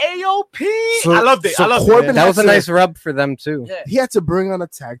brought out the AOP. So- I loved it. so I loved Corbin it. That was a had to- nice rub for them too. Yeah. He had to bring on a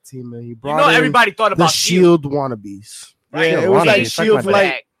tag team, and he You brought know, in everybody thought the about Shield wannabes. Right? Yeah, Shield it was wannabe. like Suck Shield my dick.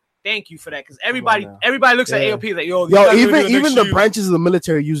 like Thank you for that, because everybody now. looks at Yeah. AOP like, yo, Yo, even the branches of the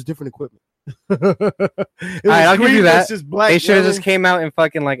military use different equipment. All right, I'll give you that. They should have yeah. just came out in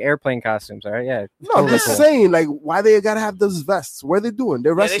fucking like airplane costumes. All right, yeah. No, I'm Totally just cool. saying, like, why they gotta have those vests? What are they doing?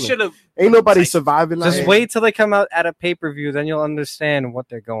 They're Yeah, they wrestling. should have. Ain't nobody Like, surviving. Just like, wait till they come out at a pay per view, then you'll understand what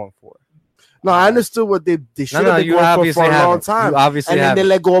they're going for. No, I understood what they should have been you going obviously for a long haven't. time. You obviously And then they haven't.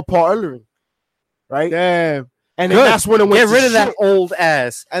 let go of Paul Ellering, right? Damn. And then Good. that's when it went Get to rid of that shit. old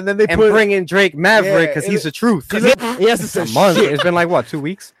ass And then they and put bring in Drake Maverick because Yeah, he's the truth. He has to say A month. shit. It's been like what, 2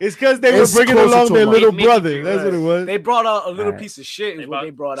 weeks? it's because they were It's bringing closer along to their a little month. brother. That's what it was. They brought out a little Alright. piece of shit. Is what they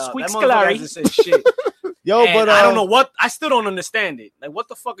brought out. Squeak That motherfucker Scolari. hasn't said shit. Yo, And but I don't know what. I still don't understand it. Like, what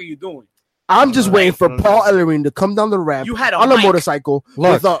the fuck are you doing? I'm just waiting for no, no. Paul Ellering to come down the ramp You had a on a mic. motorcycle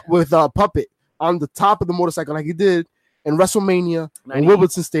Look. with a puppet on the top of the motorcycle, like he did in WrestleMania in 90?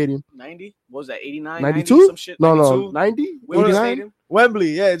 Wimbledon Stadium. 90? What was that? 89? 92? Some shit. No, 92? 90? Wimbledon 89? Stadium?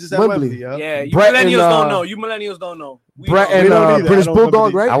 Wembley, yeah, just at Wembley. Wembley, yo. Yeah, you Brett millennials and, don't know. You millennials don't know. We Brett know. and We don't either. I British don't remember Bulldog,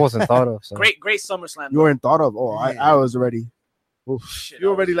 these. right? I wasn't thought of. So. Great SummerSlam. You weren't thought of. Oh, I was already. Oof. Shit, You're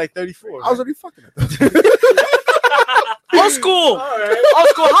already like 34. I was already fucking at that. Old school. Old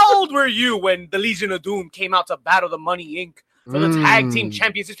school. How old were you when the Legion of Doom came out to battle the Money Inc. for the tag team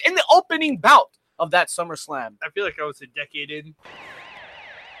championships in the opening bout of that SummerSlam? I feel like I was a decade in.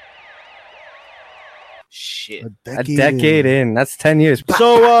 Shit. A decade in. That's 10 years.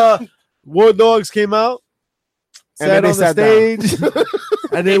 So War Dogs came out, And sat then they on sat the stage,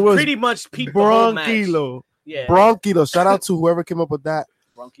 and They it was pretty much peaked the whole match. Bronquilo. Yeah. Bronquito. Shout out to whoever came up with that.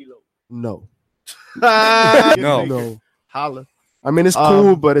 Bronquilo. No. No. No. Holla. I mean, it's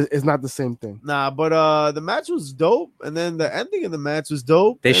cool, but it's not the same thing. Nah, but the match was dope, and then the ending of the match was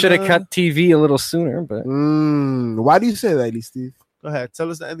dope. They and, should have cut TV a little sooner, but Why do you say that, Lee Steve? Go ahead, tell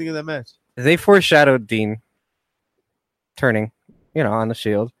us the ending of that match. they foreshadowed Dean turning, on the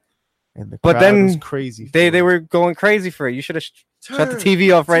Shield. And the But crowd then was crazy. for They it. were going crazy for it. You should have shut the Turn,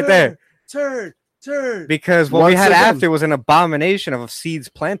 TV off right there. Turn. Because what we Once had again. after was an abomination of seeds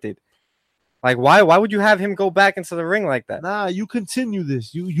planted. Like, why would you have him go back into the ring like that? Nah, you continue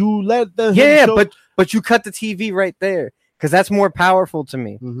this. You let the Yeah, him show- but you cut the TV right there because that's more powerful to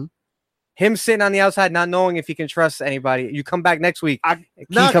me. Mhm. Him sitting on the outside, not knowing if he can trust anybody. You come back next week. Nah,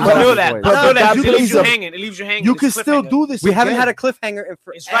 I comes feel out that. with I his voice. feel that. you It leaves can- you hanging. It leaves you hanging. you It's can a still cliffhanger. do this. We haven't again. had a cliffhanger in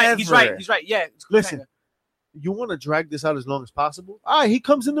forever. He's right. He's right. Yeah. It's a Listen. cliffhanger. You want to drag this out as long as possible. All right, he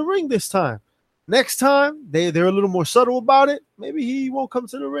comes in the ring this time. Next time, they're a little more subtle about it. Maybe he won't come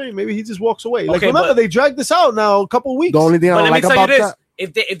to the ring. Maybe he just walks away. Like, Okay, remember, but- they dragged this out now a couple weeks. The only thing I But don't let me like tell you about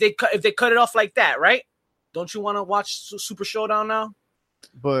this: that, if they cut it off like that, right? Don't you want to watch Super Showdown now?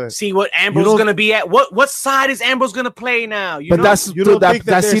 but See what You Ambrose don't- gonna be at. What side is Ambrose gonna play now? You but know? that's you don't that think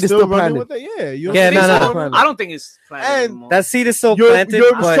that, seed they're is still still running planted. with it? Yeah, you don't Yeah, think no, so? no. I don't think it's planted And anymore. That seed is still You're planted,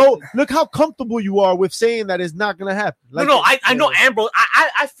 but so look how comfortable you are with saying that it's not gonna happen. no, I know Ambrose.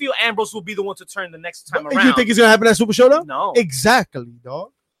 I feel Ambrose will be the one to turn the next time around. You think it's gonna happen at Super Showdown? No. Exactly,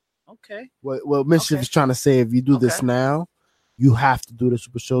 dog. Okay. What Mischief Okay. is trying to say, if you do this Okay. now, you have to do the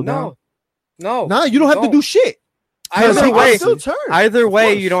Super Showdown. no. Nah, you don't have to Don't. do shit. Either He can way, still turn. Either Of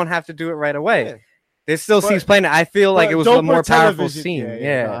way, course. you don't have to do it right away. Yeah. There's still But- scenes playing. I feel like But it was dope a more for powerful television. scene. Nah,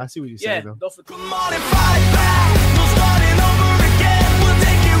 Yeah. I see what you're Yeah. saying though. Don't for TV.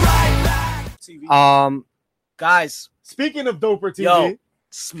 Guys, Speaking of doper TV, yo,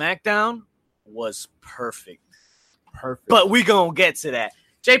 SmackDown was perfect. Perfect. But we gonna get to that.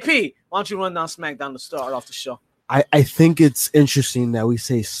 JP, why don't you run down SmackDown to start off the show? I think it's interesting that we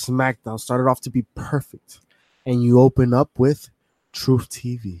say SmackDown started off to be perfect, and you open up with Truth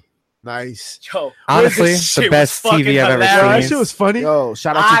TV. Nice. Yo, Honestly, this the shit best was TV fucking I've ever Yeah, seen. that hilarious. shit was funny. Yo,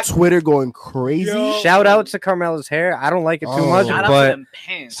 shout out to Twitter going crazy. Yo. Shout out to Carmella's hair. I don't like it too Oh. much, Shout out to but them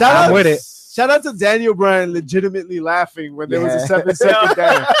pants. Shout I'm out with it. Shout out to Daniel Bryan legitimately laughing when there was a Yeah. 7-second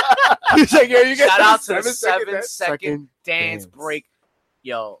dance. He's like, yo, you get Shout the out to the 7-second 7 dance? second dance dance. break.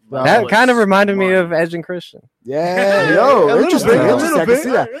 Yo, that was kind of reminded me smart. of Edge and Christian. Yeah, A yo, little interesting. bit, a Interesting. little I can bit. see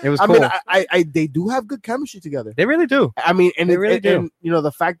that. It was I cool. mean, I they do have good chemistry together. They really do. I mean, and They it, really and, do. and, you know,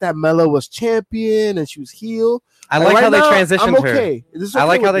 the fact that Mella was champion and she was heel. I like right how they now, transitioned I'm her. okay. This is I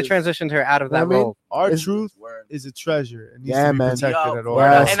like okay how they with this. transitioned her out of You know that what I mean? role. Our It's- truth Word. is a treasure. It needs Yeah, to be man. protected Yo, at all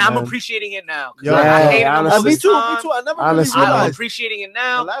word. Yes, and I'm man. appreciating it now. 'Cause Yeah, I hated them honestly. all me this too. time. Me too. I never Honestly, really I'm realized. appreciating it The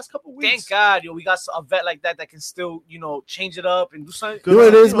now. last couple weeks. Thank God, yo, we got a vet like that can still, change it up and do something. You know what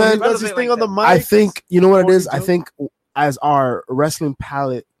it is, man? He does his Relevant thing like on the that. mic. I think you know what it Corny is. I joke. think as our wrestling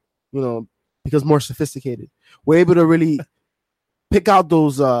palette, becomes more sophisticated, we're able to really pick out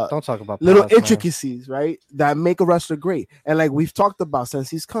those Don't talk about little palace, man. intricacies, right? That make a wrestler great. And like we've talked about since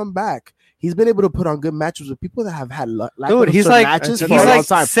he's come back, he's been able to put on good matches with people that have had Dude, lackluster he's like matches he's for a long like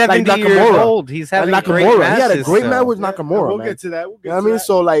time. 70 like years Nakamura. old. He's And having great Nakamura. matches. He had a great still. match with Yeah, Nakamura. we'll man. get to that. We'll get You know what I to mean? that.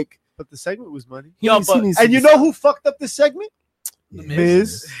 So like, But the segment was money. he Yo, needs- he but- needs And to you be- know who fucked up this segment? The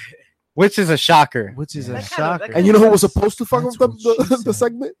Miz. Which is a shocker. Which is a That kinda- shocker. that And you know who was That's supposed to fuck up what she the said.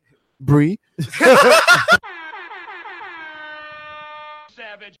 segment? Brie.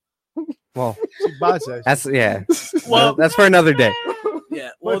 Savage. Well, She botched that shit. that's yeah. Well- That's for another day. Yeah,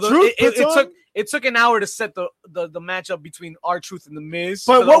 well, But Truth puts on- it took an hour to set the matchup between R-Truth and the Miz.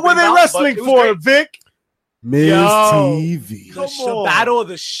 But for the what were opening they bout, but wrestling it was for, great. Vic? Miz Yo. TV. The Come on. battle of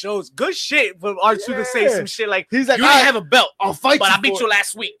the shows, good shit. For R-Truth to say Yeah. some shit like, He's like, "You didn't "Alright, have a belt, I'll fight but you I beat for you it."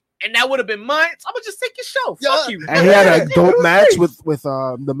 last week, and that would have been mine. I'm gonna just take your show. Yeah. Fuck you." And he had a Yeah, dope it was match great. with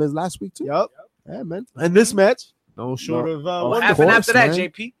the Miz last week too. Yup. Yeah, man. And this match, no short No. of Oh, What of happened course, after that, man.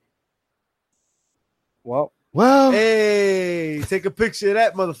 JP? Well, Well, hey, take a picture of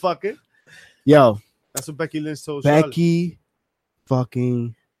that motherfucker. yo, That's what Becky Lynch told Charlotte. Becky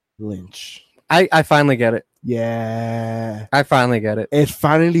fucking Lynch. I finally get it. Yeah. I finally get it. It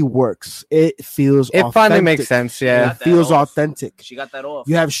finally works. It feels It finally authentic. makes sense. Yeah, Got It that feels off. authentic. She got that off.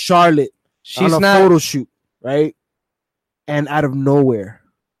 You have Charlotte she's on a not. photo shoot, right? And out of nowhere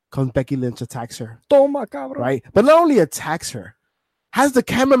comes Becky Lynch, attacks her, Toma, cabrón. right? But not only attacks her, has the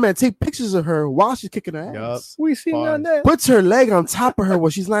cameraman take pictures of her while she's kicking her ass. We see Pause. none there. Puts her leg on top of her while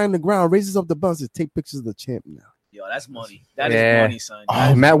she's lying on the ground, raises up the bun, says, take pictures of the champ now. Yo, that's money. That is Yeah. money, son. Oh,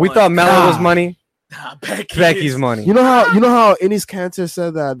 That is Matt, we money. thought Melo was God. money. Nah, Becky Becky's is- money. You know how Innis Cantor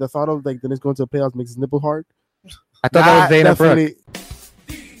said that the thought of like the next going to the playoffs makes his nipple hard? I thought that was Dana Brooke. definitely-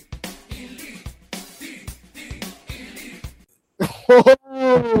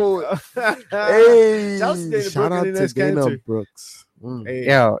 Oh, hey, Shout out to Dana shout Brooke out and to Inez Dana Cantor. Brooks. Mm. Hey,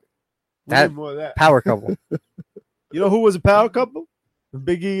 Yo, we that- need more of that. power couple. You know who was a power couple?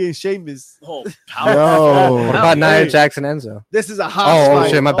 Big E and Sheamus. Oh, Yo. power. What about Nia Hey. Jackson Enzo? This is a hot Oh,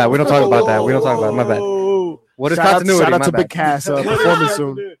 fight. shit, my bad. We don't talk about that. We don't talk about it. My bad. Oh. What is Shout out continuity? My to bad. Big Cass performing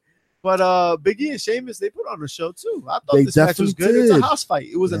soon. But Big E and Sheamus, they put on the show too. I thought They this match was definitely good. It's did. a house fight.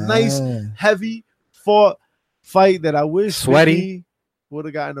 It was a nice, Yeah. heavy fought fight that I wish Sweaty. Big E would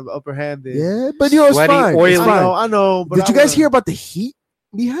have gotten the upper hand in. Yeah, but you know it's Sweaty, fine. oily. It's I fine. know. But Did I you guys wanna- hear about the heat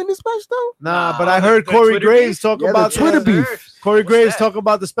behind this match though? Nah, Nah, but I heard the Corey Twitter Graves beef? talk Yeah, the about Twitter beef. Corey What's Graves that? talking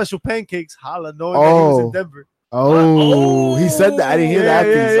about the special pancakes. Holla, knowing that he was Oh. in Denver. Oh, he said that. I didn't hear Yeah, that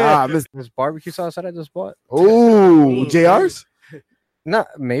yeah, piece. yeah. Ah, I missed. This barbecue sauce that I just bought? Oh, JR's. No,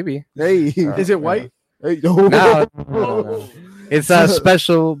 maybe. Hey, Is it white? hey, No, no. It's a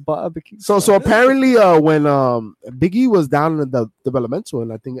special barbecue. So apparently, when Big E was down in the developmental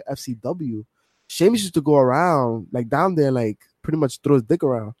and I think FCW, Sheamus used to go around like down there, like pretty much throw his dick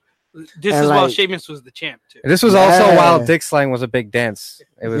around. This And is while like- Sheamus was the champ too. This was Yeah. also while Dick Slang was a big dance.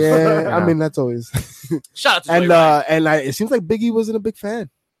 It was. Yeah, I mean that's always. Shout out to and Joey Ryan. and like it seems like Big E wasn't a big fan.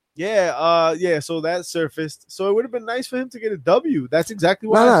 Yeah, so that surfaced. So it would have been nice for him to get a W. That's exactly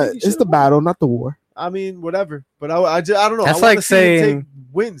what I Nah, think he it's should've the won. battle, not the war. I mean, whatever. But I don't know. That's I wanna like see him saying- take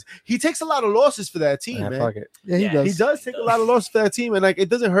wins. He takes a lot of losses for that team, Yeah, man. fuck it. Yeah, he Yeah, does. He does take a lot of losses for that team, and like it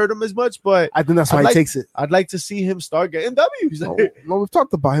doesn't hurt him as much. But I think that's why I'd he like- takes it. I'd like to see him start getting W's. No, no, we've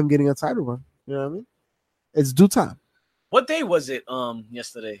talked about him getting a title run. You know what I mean? It's due time. What day was it?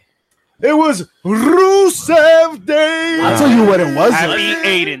 Yesterday. It was Rusev Day. I'll tell you what it wasn't. Happy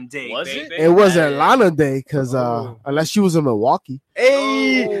Aiden Day. Was baby. it? It wasn't Lana Day because Oh. unless she was in Milwaukee.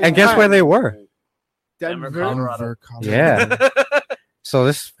 Hey, And guess where they were? Denver, Denver. Colorado. Denver, Colorado. Yeah. So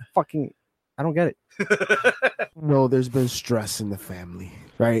this fucking, I don't get it. No, there's been stress in the family,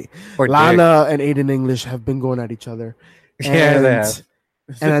 right? Or Lana and Aiden English have been going at each other. Yeah, they have.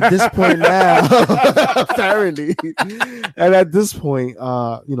 And at this point now, apparently, and at this point,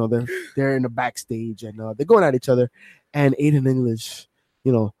 they're in the backstage and they're going at each other. And Aiden English,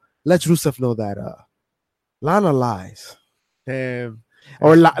 lets Rusev know that Lana lies. Damn.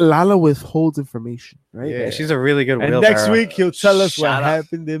 Or Lala withholds information, right? Yeah. Yeah, she's a really good And wheelbarrow. next week he'll tell us what Shout out.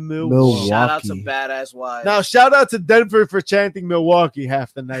 happened in Milwaukee. Shout out to Milwaukee. Badass Wives. Now, shout out to Denver for chanting Milwaukee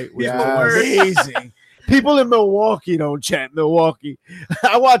half the night. Yeah. Amazing. People in Milwaukee don't chant Milwaukee.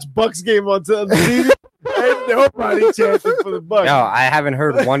 I watch Bucks game on TV and nobody chanting for the Bucks. Yo, I haven't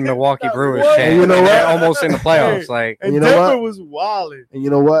heard one Milwaukee Brewers What? chant. And you know and they're what? almost in the playoffs. Like, and you know Denver what? was wilding. And you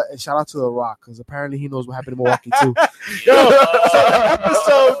know what? And shout out to The Rock, because apparently he knows what happened in Milwaukee too. Yo, so the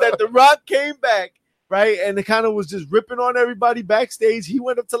episode that The Rock came back, right, and it kind of was just ripping on everybody backstage. He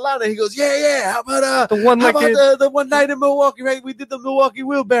went up to Lana. He goes, "Yeah, how about the one how like about the one night in Milwaukee, right? We did the Milwaukee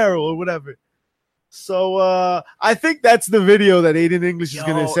wheelbarrow or whatever." So I think that's the video that Aiden English is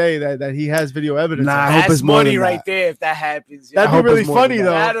gonna Yo. say that he has video evidence. Nah, of. I hope That's it's more money than right that. there if that happens. yo. That'd hope be really it's more funny than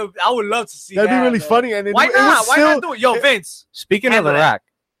that. though. I would love to see That'd be that, really man. funny, and Why it would not? Why still, not do it? Yo, Vince. speaking of The Handle that. Rock,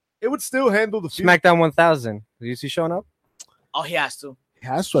 It would still handle the feud. SmackDown 1000. Is he showing up? Oh, he has to. He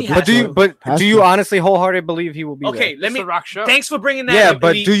has to. He I has think to. so. Has Do you to. honestly wholeheartedly believe he will be Okay, there? let It's me. the Rock show. Thanks for bringing that. Yeah, up, but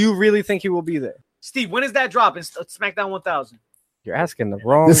Elite. do you really think he will be there? Steve, when does that drop in SmackDown 1000? You're asking the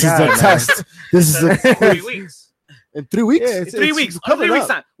wrong This is guy. a man. test. This is 3 weeks. in 3 weeks. Yeah, In 3 weeks. it's coming 3 weeks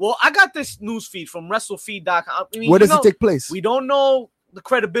up. time. Well, I got this news feed from WrestleFeed.com. I mean, Where does you know, it take place? We don't know the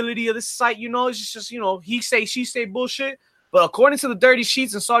credibility of this site. It's just he say, she say bullshit. But according to the dirty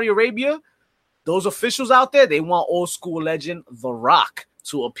sheets in Saudi Arabia, those officials out there, they want old school legend The Rock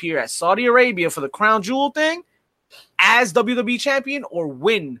to appear at Saudi Arabia for the crown jewel thing as WWE champion or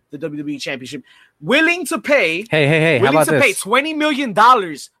win the WWE championship. Willing to pay. Hey, how willing about to pay this? $20 million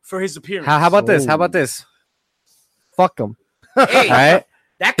for his appearance. How about this? How about this? Fuck them. Hey, All right?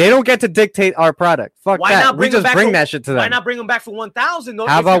 that They don't get to dictate our product. Fuck Why that. not We bring just them back bring for- that shit to them. why not bring him back for 1,000 though?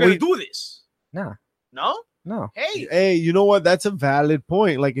 How if you're about gonna we- do this? Nah, No? no. Hey, Hey, you know what? That's a valid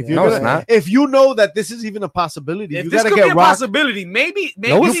point. Like if you're No, it's gonna, not. if you know that this is even a possibility, if you this gotta could be get a Rock. possibility, maybe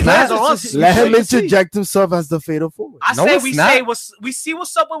No, it's these not. guys are on. It's just- Let him wait and see. interject himself as the fatal forward. I No, say it's we not. say we see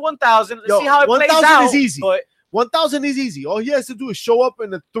what's up with 1,000. Let's Yo, see how it plays 1,000 out. is easy. But 1,000 is easy. All he has to do is show up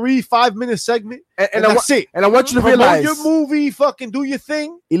in a 3-5 minute segment, and And I that's it. and I want you to Promote realize, your movie, fucking do your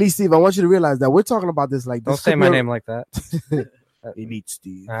thing. Elite Steve, I want you to realize that we're talking about this like Don't this say could my be a- name like that. Elite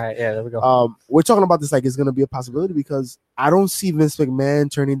Steve. All right, yeah, there we go. We're talking about this like it's gonna be a possibility because I don't see Vince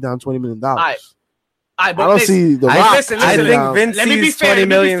McMahon turning down $20 million. I I but don't listen, see the I- Rock. listen, I listen, think down. Vince let me be sees fair. 20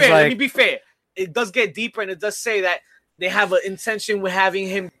 million Let like me be fair. It does get deeper, and it does say that they have an intention with having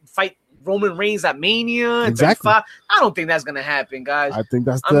him fight Roman Reigns at Mania. Exactly. 35. I don't think that's gonna happen, guys. I think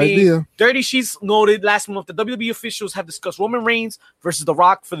that's I the mean, idea. Dirty Sheets noted last month the WWE officials have discussed Roman Reigns versus The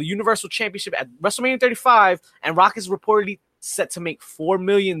Rock for the Universal Championship at WrestleMania 35, and Rock is reportedly set to make $4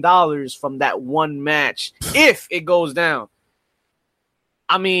 million from that one match if it goes down.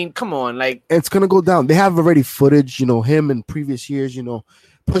 I mean, come on, like It's gonna go down. They have already footage, him in previous years,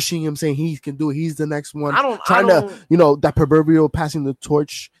 pushing him, saying he can do it. He's the next one. Trying to, that proverbial passing the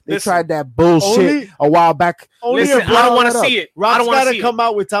torch. They Listen, tried that bullshit only- a while back. Only listen, if I don't want Rock- to see it. I Rock's don't want to gotta see come it.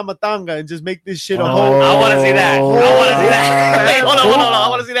 out with Tamatanga and just make this shit a Oh. whole. I want to see that. I want to see that. Hey, hold on. I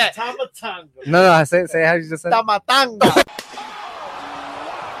want to see that. Tamatanga. No, say how you just said. Tamatanga.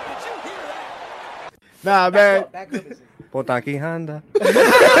 Nah, man. Potaki Honda.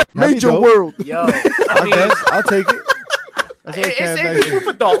 Major dope. world. Yo, I I mean, guess I'll take it. That's what I can it's imagine.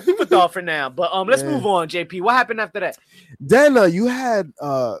 food for thought for now. But let's Yeah. move on, JP. What happened after that? Then you had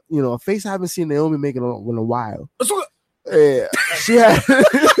a face I haven't seen Naomi make in a while. So- Yeah, she had.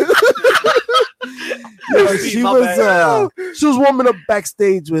 Yo, she My was warming up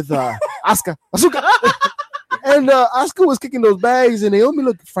backstage with Asuka, and Asuka was kicking those bags, and Naomi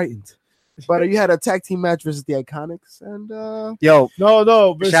looked frightened. But you had a tag team match versus the Iconics, and Yo,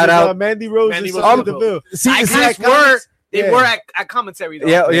 No. Versus, Shout out. Mandy Rose Mandy and Rose Sonya and Deville. see, Iconics see, were they Yeah. were at commentary though.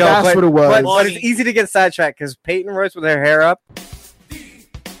 yo, That's but, what it was. But it's easy to get sidetracked because Peyton Royce with her hair up.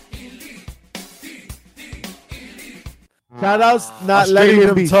 Shout outs not letting Australian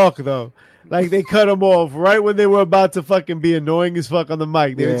them beef. talk though. Like they cut them off right when they were about to fucking be annoying as fuck on the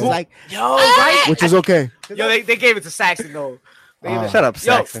mic. They were just Yeah. like, Yo, right? which is okay. Yo, they gave it to Saxon though. They gave it- Shut up, Yo,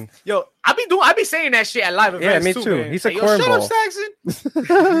 Saxon. Yo, I be saying that shit at live Yeah, events me too. man. He's a Hey, yo, shut up,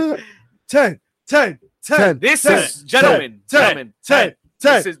 cornball. Saxon. 10. This 10, is gentlemen. 10.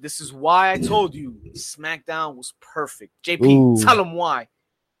 This is why I told you SmackDown was perfect. JP, Ooh. tell them why.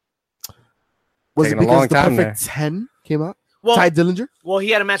 Was it taking a long because the time there. Perfect 10 came out? Well, Ty Dillinger? well, he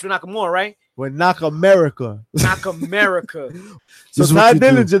had a match with Nakamura, right? With Knock America. Knock America. So This is what Ty you do.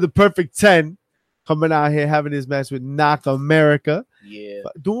 Dillinger, the perfect 10, coming out here having his match with Knock America. Yeah,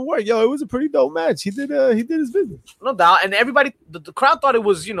 Doing work. Yo, it was a pretty dope match. He did his business. no doubt. And everybody, the crowd thought it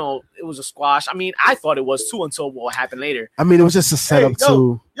was, it was a squash. I mean, I thought it was too until what happened later. I mean, it was just a setup yo.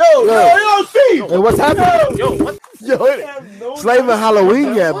 to. Yo, Steve. Hey, what's happening? Yo, what? Yo, it's not even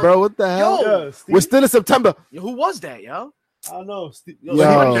Halloween yet, bro. What the hell? Yo, Steve. We're still in September. Yo, who was that, yo? I don't know. Steve. Yo, Yo,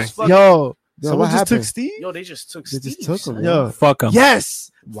 somebody just fucking- yo, Someone what just happened? took Steve? Yo, they just took They Steve. just took him. son. Yo. Fuck him.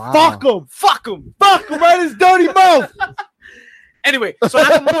 Yes. Wow. Fuck him. Fuck him. Fuck him right in his dirty mouth. Anyway, so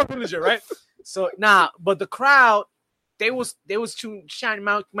Nakamura Dillinger, right? So but the crowd, they was shouting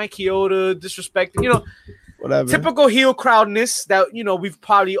Mike Chioda, disrespecting, Whatever. typical heel crowdness that we've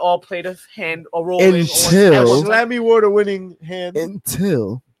probably all played a role in. Until- Slammy Water winning hand.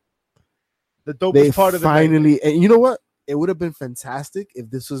 Until The dopest they part of the night. finally, and you know what? It would have been fantastic if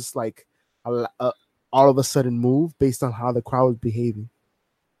this was like a all of a sudden move based on how the crowd was behaving.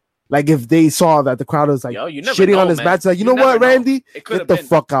 Like if they saw that the crowd was like Yo, you never shitting know, on his man. match, like you know never what, Randy, It could get have the been.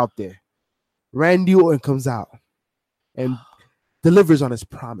 fuck out there. Randy Orton comes out and delivers on his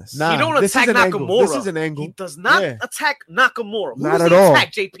promise. Nah, He don't this attack is an angle. Nakamura. This is an angle. He does not Yeah. attack Nakamura. Who Not does at he all.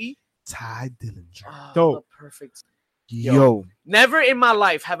 attack, JP? Ty Dillinger. Dope. Perfect. Yo. Never in my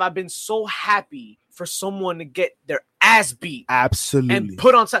life have I been so happy for someone to get their ass beat Absolutely. and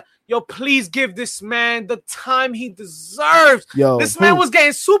put on top. Yo, please give this man the time he deserves. Yo, This man was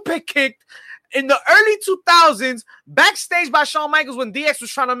getting super kicked in the early 2000s backstage by Shawn Michaels when DX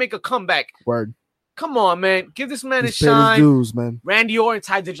was trying to make a comeback. word. Come on, man. Give this man He's his paid his shine. dues, man. Randy Orton,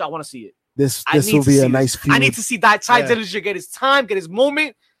 Ty Dillinger, I want to see it. This I need will to be see a this. nice feud. I need to see Ty Dillinger get his time, get his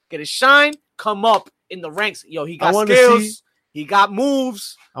moment, get his shine, come up in the ranks. Yo, he got wanna skills. see- He got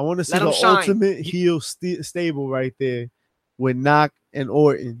moves. I want to see Let him the shine. ultimate heel stable right there with Knock and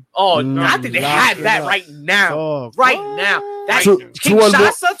Orton. Oh, Mm, I think they lock have it that up. right now. Dog. Right What? now. That To- King to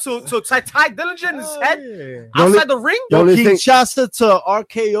unlo- Shasta to Ty Dillinger in his Oh, head yeah. outside the ring. The Yo, only King thing- Shasta to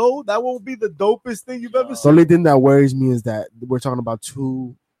RKO, that won't be the dopest thing you've ever The seen. only thing that worries me is that we're talking about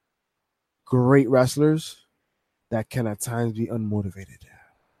two great wrestlers that can at times be unmotivated.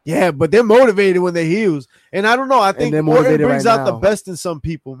 Yeah, but they're motivated when they're heels. And I don't know. I think they're Orton motivated brings right out the now. best in some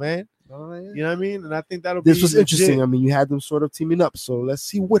people, man. Oh, yeah. You know what I mean? And I think that'll be This was legit. interesting. I mean, you had them sort of teaming up. So let's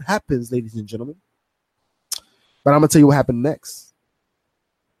see what happens, ladies and gentlemen. But I'm gonna tell you what happened next.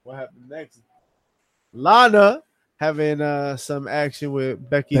 What happened next? Lana having some action with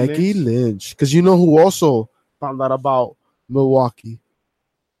Becky Lynch. Because you know who also found out about Milwaukee?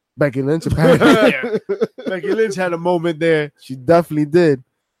 Becky Lynch, apparently. Becky Lynch had a moment there. She definitely did.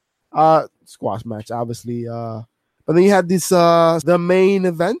 Squash match, obviously. But then you had this the main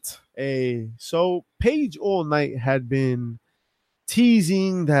event. So Paige all night had been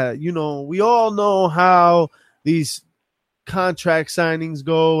teasing that, we all know how these contract signings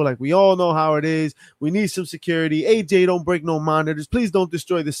go. Like, we all know how it is. We need some security. AJ, don't break no monitors. Please don't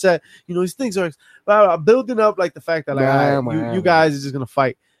destroy the set. These things are building up, like the fact that you guys are just gonna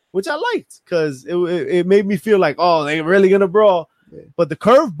fight, which I liked because it made me feel like, oh, they're really gonna brawl. Yeah. But the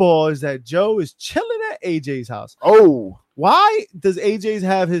curveball is that Joe is chilling at AJ's house. Oh, why does AJ's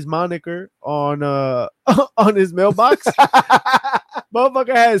have his moniker on on his mailbox?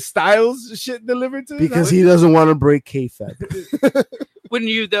 Motherfucker has Styles shit delivered to him because he doesn't want to break kayfabe.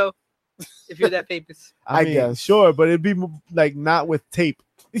 Wouldn't you though? If you're that famous, I mean, guess sure, but it'd be like not with tape.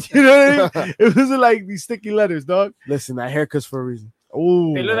 You know what I mean? It wasn't like these sticky letters, dog. Listen, that haircut's for a reason.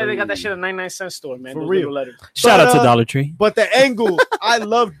 Oh, they look like they got that shit at 99-cent store, man. For Those real. little letters. Shout out to Dollar Tree. But the angle, I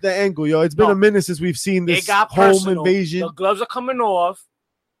loved the angle, yo. It's been a minute since we've seen this It got home personal. invasion. The gloves are coming off,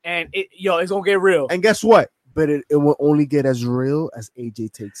 and it's gonna get real. And guess what? But it will only get as real as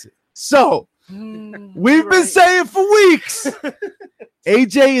AJ takes it. So we've been saying for weeks,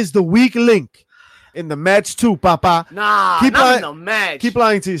 AJ is the weak link in the match too, Papa. Not in the match. Keep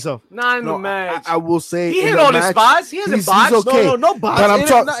lying to yourself. Not in the match. I will say He in hit the all his match, spots. He hasn't he's botched. okay. No bots. But I'm It ain't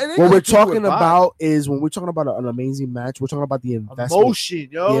talking. not- it ain't What got we're to do with talking bots. about is when we're talking about an amazing match. We're talking about the investment, Emotion,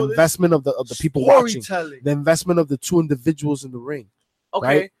 yo. the investment of the people watching, Storytelling. the investment of the two individuals in the ring. Okay.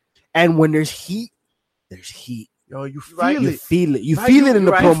 Right? And when there's heat, there's heat. Yo, you feel Right. You it. feel it. You Right, feel it in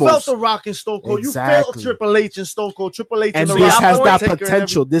the right. You felt promos. the Rock and Stone Cold. You Exactly. felt Triple H and Stone Cold. Triple H And the this Rock has and that Taker and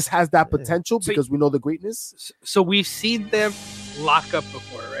potential. This has that potential So because we know the greatness. so we've seen them lock up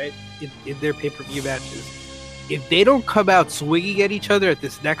before, right? In their pay-per-view matches. If they don't come out swinging at each other at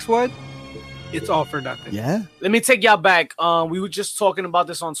this next one, it's all for nothing. Yeah. Let me take y'all back. We were just talking about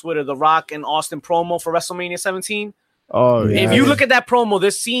this on Twitter. The Rock and Austin promo for WrestleMania 17. Oh, yeah. If you look at that promo,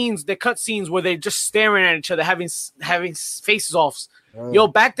 they're cut scenes where they're just staring at each other, having faces off. Yo,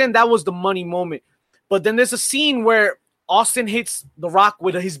 back then that was the money moment. But then there's a scene where Austin hits The Rock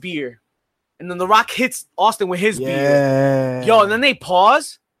with his beer, and then The Rock hits Austin with his beer. Yo, and then they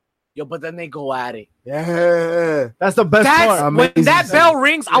pause. Yo, but then they go at it. Yeah, that's the best part. When that bell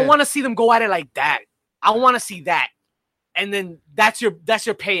rings, I want to see them go at it like that. I want to see that, and then that's your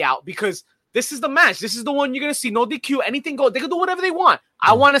payout, because this is the match. This is the one you're gonna see. No DQ, anything go. They can do whatever they want.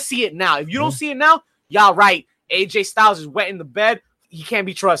 I want to see it now. If you don't see it now, y'all right. AJ Styles is wet in the bed. He can't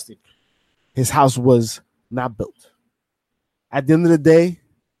be trusted. His house was not built. At the end of the day,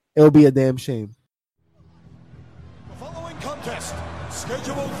 it'll be a damn shame. The following contest,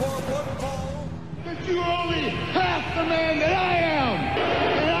 scheduled for one fall. That you're only half the man that I am,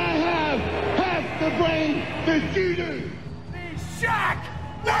 and I have half the brain that you do. The Shaq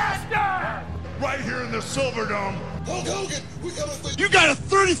Master! Right here in the Silver Dome. Hulk Hogan, we got a You got a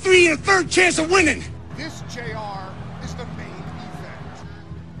 33 and a third chance of winning. This JR is the main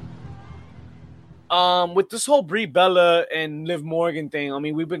event. With this whole Brie Bella and Liv Morgan thing, I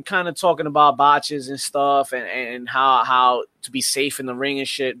mean, we've been kind of talking about botches and stuff, and how to be safe in the ring and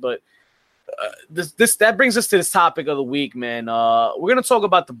shit. But that brings us to this topic of the week, man. We're gonna talk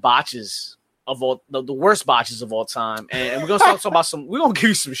about the botches of all the worst botches of all time, and we're gonna talk about some. We're gonna give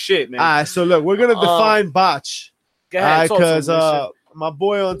you some shit, man. All right, so look, we're gonna define botch. Go ahead, because my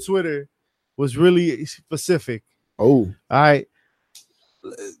boy on Twitter was really specific. Oh, all right.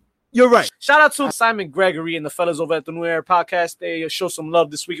 You're right. Shout out to Simon Gregory and the fellas over at the New Era Podcast. They show some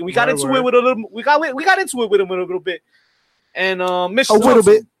love this week, and we got into it with a little. We got into it with them a little bit, and Mitch a little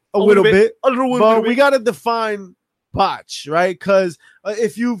bit. But we gotta define botch, right? Because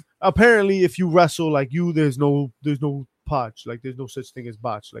if you wrestle like there's no botch. Like there's no such thing as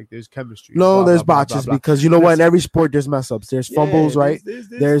botch. Like there's chemistry. No, there's botches because you know what? In every sport, there's mess ups. There's fumbles, right?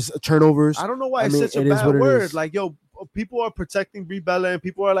 There's turnovers. I don't know why it's such a bad word. Like, yo, people are protecting Brie Bella, and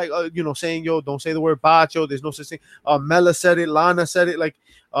people are like, saying, yo, don't say the word botch. Yo, there's no such thing. Mela said it. Lana said it. Like,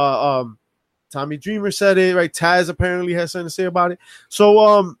 Tommy Dreamer said it. Right? Taz apparently has something to say about it.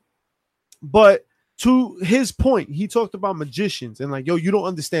 So, but to his point, he talked about magicians and like, yo, you don't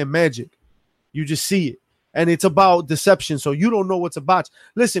understand magic. You just see it. And it's about deception, so you don't know what's a botch.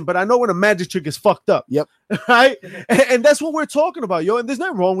 Listen, but I know when a magic trick is fucked up. Yep. Right? And that's what we're talking about, yo. And there's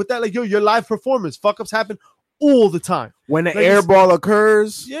nothing wrong with that. Like, yo, your live performance, fuck-ups happen all the time. When an air ball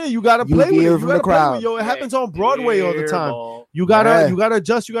occurs, you gotta play with it. From the crowd. Yo, it happens on Broadway all the time. You gotta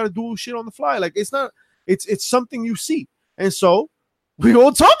adjust, you gotta do shit on the fly. Like, it's something you see. And so we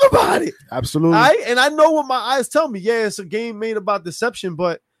gonna talk about it. Absolutely. Right? And I know what my eyes tell me. Yeah, it's a game made about deception,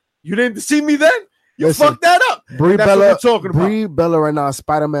 but you didn't see me then? You fucked that up. Brie Bella right now,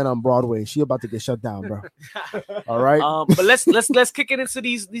 Spider-Man on Broadway. She about to get shut down, bro. All right. But let's kick it into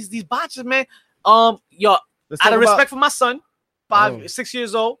these botches, man. Yo, out of respect for my son, 6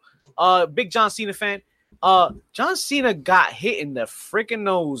 years old, big John Cena fan. John Cena got hit in the freaking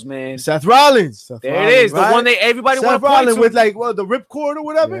nose, man. Seth Rollins. There it is. Right? The one that everybody Seth Rollins with like the ripcord or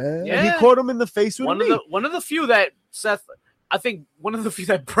whatever. Yeah. And he caught him in the face with one of the few that Seth. I think one of the few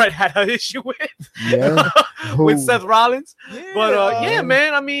that Brett had an issue with, with Seth Rollins. Yeah. But yeah,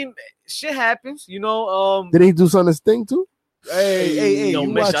 man. I mean, shit happens, you know. Did he do something Sting too? Hey, yo,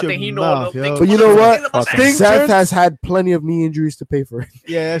 Mitch, I think he knows. But you know what? Seth has had plenty of knee injuries to pay for it.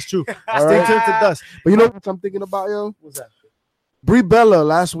 Yeah, that's true. Sting turned to dust. But you know what I'm thinking about, yo? What's that? Brie Bella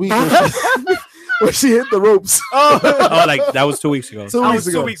last week when she hit the ropes. Oh, like that was 2 weeks ago. 2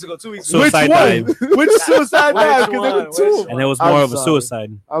 weeks ago. Suicide dive. Which suicide dive? Because there were two. And it was more of a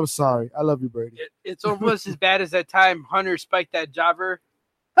suicide. I'm sorry. I love you, Brady. It's almost as bad as that time Hunter spiked that jobber.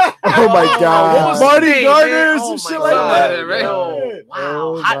 Oh my God. Marty Garner, some shit like that. Right?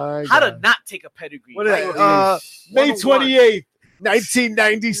 Wow. How to not take a pedigree. What is that? May 28th,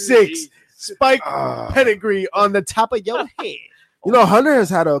 1996. Spike pedigree on the top of your head. You know, Hunter has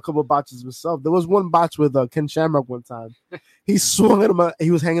had a couple botches himself. There was one botch with Ken Shamrock one time. He swung at him. He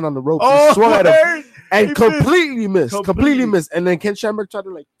was hanging on the rope. He swung at him and completely missed. Completely missed. And then Ken Shamrock tried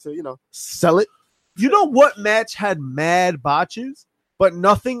to sell it. You know what match had mad botches, but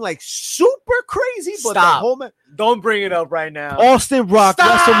nothing like super crazy? But Stop. The whole match. Don't bring it up right now. Austin Rock,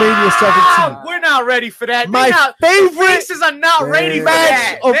 WrestleMania 17. We're not ready for that. My favorite faces are not ready for match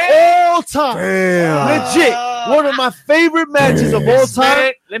that. of all time. Legit. One of my favorite matches of all time.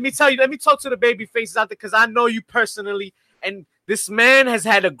 Man, let me tell you, let me talk to the baby faces out there because I know you personally. And this man has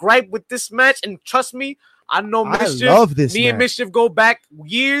had a gripe with this match. And trust me, I know Mischief. I love this Me match. and Mischief go back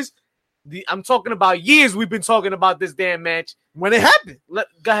years. I'm talking about years. We've been talking about this damn match. When it happened.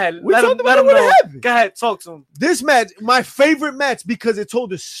 Go ahead. We Let talked him about it when it know. happened. Go ahead. Talk to him. This match, my favorite match because it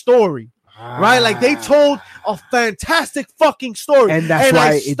told a story. Right? Like they told a fantastic fucking story. And that's why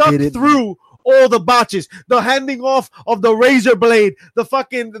I stuck through all the botches, the handing off of the razor blade, the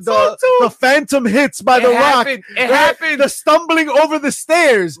fucking the phantom hits by The Rock. It happened. The stumbling over the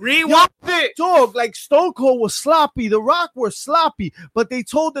stairs. Rewind it. Dog, like Stone Cold was sloppy, The Rock were sloppy, but they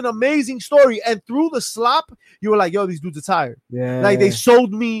told an amazing story. And through the slop, you were like, yo, these dudes are tired. Yeah. Like they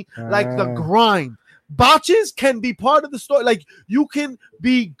sold me like the grind. Botches can be part of the story. Like you can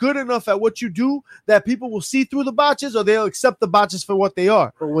be good enough at what you do that people will see through the botches or they'll accept the botches for what they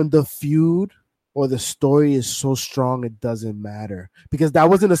are. But when the feud or the story is so strong, it doesn't matter because that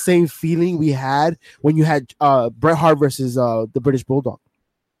wasn't the same feeling we had when you had Bret Hart versus the British Bulldog.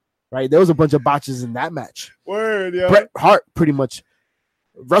 Right? There was a bunch of botches in that match. Word, yeah. Bret Hart pretty much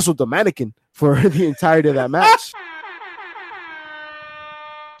wrestled the mannequin for the entirety of that match.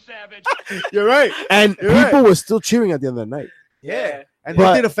 You're right. And people were still cheering at the end of the night. Yeah. And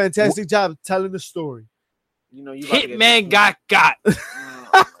they did a fantastic job telling the story. You know, Hitman got.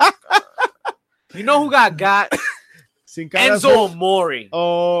 You know who got? Enzo Amore.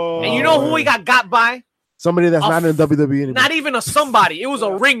 Oh. And you know who he got by? Somebody that's not in WWE anymore. Not even a somebody. It was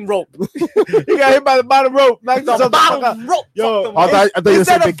a ring rope. He got hit by the bottom rope. The bottom rope. Yo, I thought you were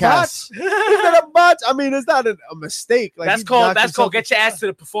saying Big Cass. Is that a botch? I mean, it's not a mistake. Like that's called get your ass to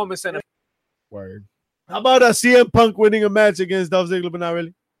the performance center. Word. How about CM Punk winning a match against Dolph Ziggler, but not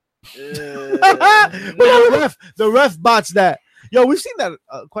really? But the ref botched that. Yo, we've seen that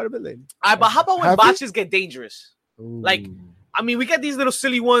quite a bit lately. All right, but how about when botches get dangerous? Like, I mean, we get these little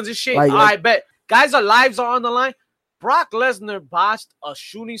silly ones and shit. Like, I bet guys' lives are on the line. Brock Lesnar botched a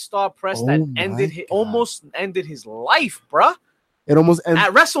shooting star press that almost ended his life, bruh. It almost ended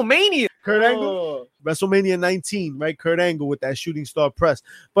at WrestleMania. Kurt Angle, WrestleMania 19, right? Kurt Angle with that shooting star press.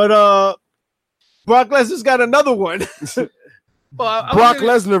 But Brock Lesnar's got another one. Brock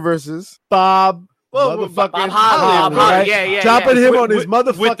Lesnar versus Bob. Bob Holly, right? Yeah. Dropping him on his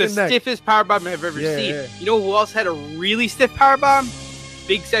motherfucking with the neck. stiffest powerbomb I've ever seen. You know who else had a really stiff powerbomb?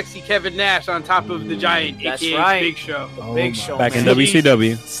 Big sexy Kevin Nash on top of the Giant, that's aka right. Big Show. Big Show back in man.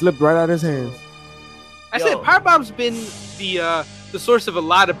 WCW. Slipped right out of his hands. I said powerbomb's been the source of a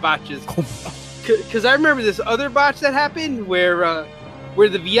lot of botches. Because I remember this other botch that happened where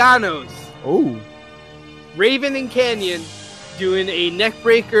the Vianos, Raven and Canyon, doing a neck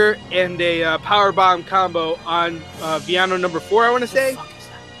breaker and a powerbomb combo on Viano number 4, I want to say.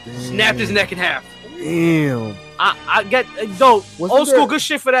 Snapped his neck in half. Damn. I get old school good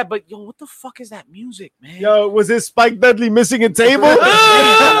shit for that, but yo, what the fuck is that music, man? Yo, was it Spike Dudley missing a table?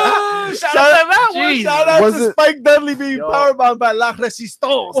 Shout out to that one. Shout out to Spike Dudley being powerbombed by La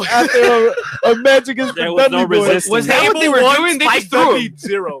Resistance after a match against the Dudley Boys. Was that what they were doing? They just threw him.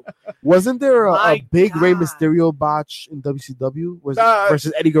 0. Wasn't there a big Rey Mysterio botch in WCW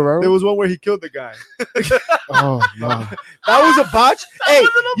versus Eddie Guerrero? There was one where he killed the guy. Oh no, that was a botch. Hey,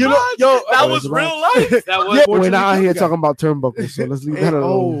 you know, that was real life. That was. We're not out here talking about turnbuckles, so let's leave that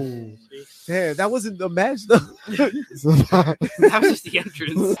alone. Damn, that wasn't the match though. That was just the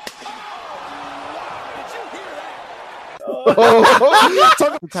entrance.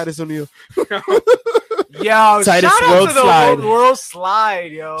 Talk to Titus O'Neil. Yo, Titus shout World out to Slide. the World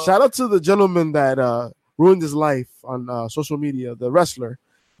Slide, yo. Shout out to the gentleman that ruined his life on social media, the wrestler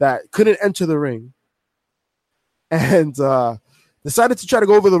that couldn't enter the ring and decided to try to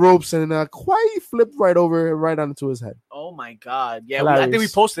go over the ropes and quite flipped right onto his head. Oh my god. Yeah, Hilarious. I think we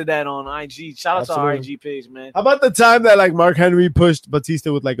posted that on IG. Shout out to our IG page, man. How about the time that like Mark Henry pushed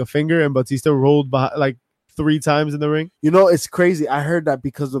Batista with like a finger and Batista rolled behind, like 3 times in the ring? You know, it's crazy. I heard that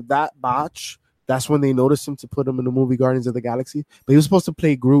because of that botch, that's when they noticed him to put him in the movie Guardians of the Galaxy. But he was supposed to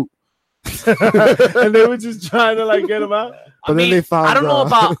play Groot. And they were just trying to like get him out. But then they found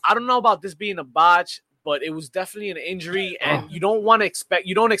I don't know about this being a botch, but it was definitely an injury, and you don't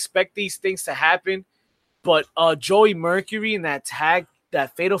expect these things to happen. But Joey Mercury in that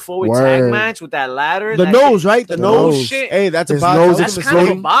fatal four-way tag match with that ladder. The nose, right? The nose. Shit. Hey, that's a His botch. nose That's kind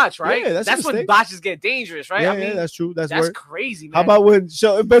of a botch, right? Yeah, that's when botches get dangerous, right? Yeah, I mean, that's true. That's crazy, man. How about when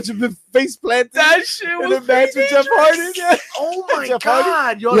Shelton Benjamin face planted that shit in was the match with Jeff Hardy? Yeah. Oh my Jeff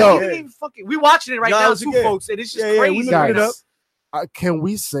god, Hardy? yo, we watching it right now too, again. folks, and it's just we crazy. looking it up. Can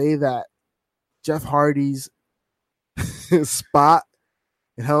we say that Jeff Hardy's spot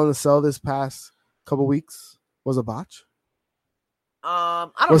in Hell in a Cell this past couple weeks was a botch? I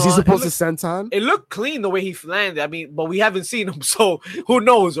don't was know. he supposed to senton? It looked clean the way he landed. I mean, but we haven't seen him, so who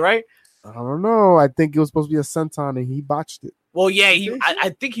knows, right? I don't know. I think it was supposed to be a senton and he botched it. Well, yeah,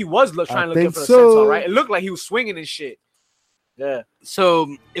 I think he was trying to look think for the so. senton, right? It looked like he was swinging and shit. Yeah.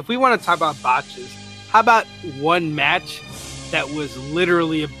 So if we want to talk about botches, how about one match that was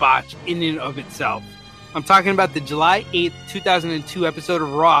literally a botch in and of itself? I'm talking about the July 8th, 2002 episode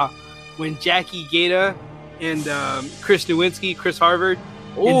of Raw when Jackie Gata and Chris Nowinski, Chris Harvard,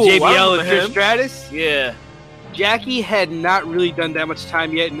 and JBL and Trish Stratus. Yeah. Jackie had not really done that much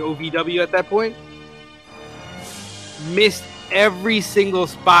time yet in OVW at that point. Missed every single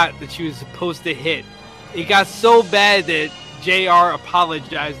spot that she was supposed to hit. It got so bad that JR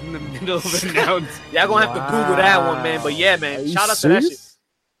apologized in the middle of an announce. Y'all gonna have to Google that one, man. But yeah, man, shout out to that shit. Serious?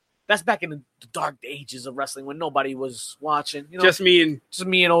 That's back in the dark ages of wrestling when nobody was watching. You know, Just me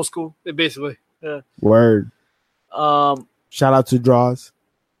and old school. basically. Word. Um, Shout out to Draws.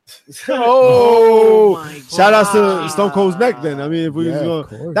 oh my God. Shout outs to Stone Cold's neck. Then I mean, if we Yeah, was of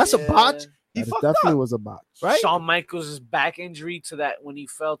going, course. that's a botch. He That fucked definitely up, was a botch. right? Shawn Michaels' back injury to that when he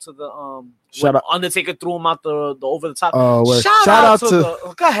fell to the Shout when out- Undertaker threw him out the over the top. Word. Shout Shout out out to to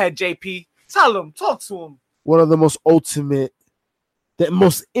the, go ahead, JP. Tell him, talk to him. one of the most ultimate, the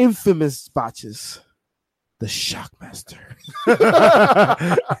most infamous botches, the Shockmaster.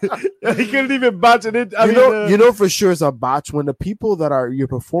 He couldn't even botch it. You know for sure it's a botch when the people that you're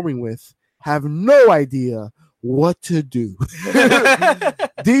performing with have no idea what to do.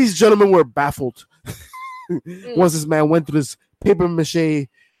 These gentlemen were baffled once this man went through this paper mache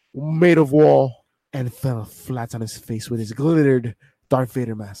made of wall and fell flat on his face with his glittered Darth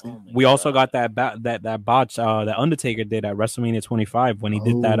Vader mask. We also got that botch that Undertaker did at WrestleMania 25 when he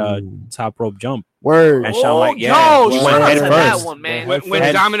did that top rope jump. Word. And Shawn Mike, yo, he shout went out head to that first. one, man.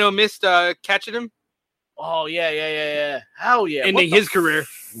 When Domino missed catching him, Oh yeah. Hell yeah. ending What the his career.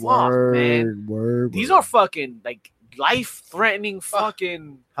 Fuck, man. Word. These are fucking like life-threatening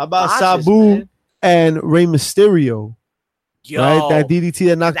fucking. How about botches, Sabu man. and Rey Mysterio? Yo, Right, that DDT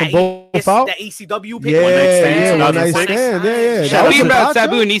that knocked them both out. That ECW pick. Yeah, One night stand, yeah, one night 2006. stand. Yeah. Shout was Speaking a about botch,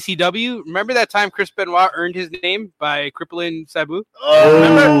 Sabu huh? and ECW, remember that time Chris Benoit earned his name by crippling Sabu?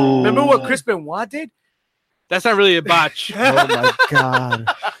 Remember what Chris Benoit did? That's not really a botch. Oh my god.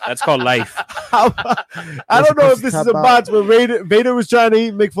 That's called life. I don't know if this is a botch, but Vader was trying to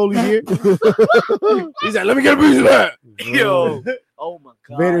eat Mick Foley here. He's like, let me get a piece of that. Yo. Oh my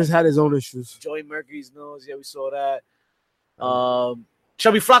god. Vader's had his own issues. Joey Mercury's nose. Yeah, we saw that.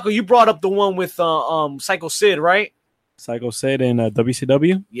 Chubby Flacco, you brought up the one with Psycho Sid, right? Psycho Sid in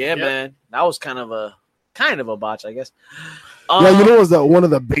WCW. Yeah, man. That was kind of a botch, I guess. Yeah, you know what's one of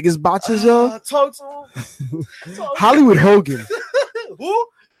the biggest botches, yo? Talk to him. Hollywood Hogan. Who?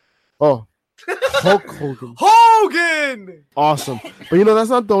 Oh, Hulk Hogan. Hogan. Awesome. But you know, that's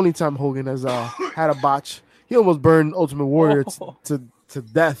not the only time Hogan has had a botch. He almost burned Ultimate Warrior to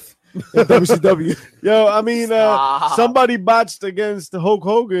death in WCW. Yo, I mean, Stop. somebody botched against Hulk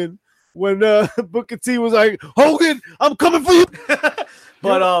Hogan when Booker T was like, Hogan, I'm coming for you.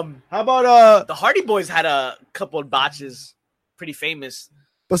 But How about the Hardy Boys had a couple of botches, pretty famous.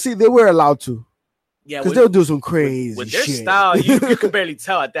 But see, they were allowed to. Yeah, Because they'll do some crazy with their shit. style, you could barely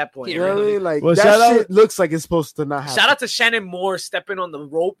tell at that point. You know what I mean? Like, Well, that shout shit out- looks like it's supposed to not happen. Shout out to Shannon Moore stepping on the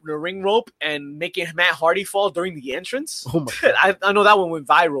ring rope, and making Matt Hardy fall during the entrance. Oh my I know that one went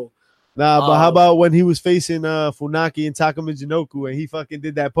viral. Nah, but how about when he was facing Funaki and Taka Michinoku and he fucking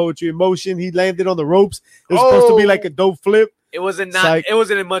did that poetry in motion? He landed on the ropes. It was supposed to be like a dope flip. It wasn't Psych. it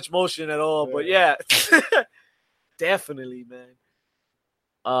wasn't in much motion at all, but yeah. Definitely, man.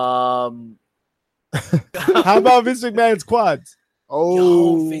 How about Vince McMahon's quads? Oh,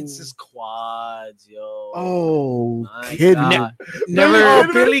 Yo, Vince's quads, yo. Oh, My kid. God.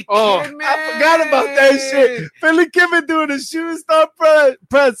 Never- Billy Oh, Kidman. I forgot about that shit. Billy Kidman doing a shooting star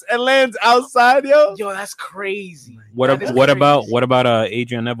press and lands outside, yo. Yo, that's crazy. What That is about crazy.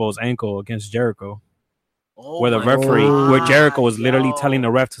 Adrian Neville's ankle against Jericho, Oh where the my referee, God, where Jericho was literally yo. telling the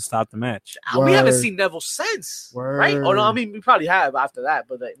ref to stop the match. We haven't Word. seen Neville since, right? Word. Oh no, I mean we probably have after that,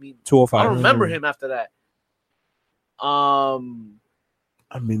 but I mean I 205. don't remember him after that.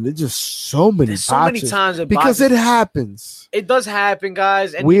 I mean, there's just so many There's so many botches. times it because botches. it happens. It does happen,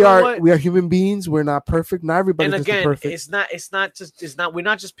 guys. And we you know are what? human beings. We're not perfect. Not everybody's And just again, perfect. we're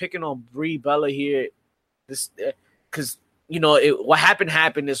not just picking on Brie Bella here. This because what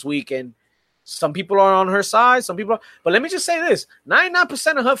happened this week, and some people are on her side, some people are, but let me just say this: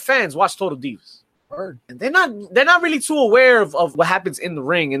 99% of her fans watch Total Divas. Word. And they're not really too aware of what happens in the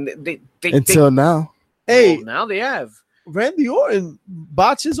ring, and they Until now. Hey, now they have. Randy Orton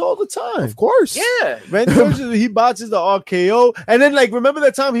botches all the time. Of course. Yeah. Randy Orton, he botches the RKO. And then, like, remember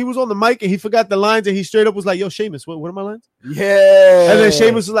that time he was on the mic and he forgot the lines and he straight up was like, yo, Sheamus, what are my lines? Yeah. And then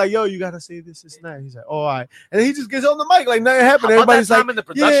Sheamus was like, yo, you got to say this night. He's like, oh, all right. And then he just gets on the mic like nothing happened. How about Everybody's that time like, in the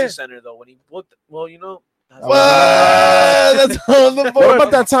production yeah. center though when he booked? Well, you know. That's on the board. What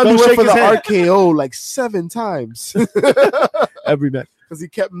about that time Don't he went shake for the his hand. RKO like 7 times? Every match. Because he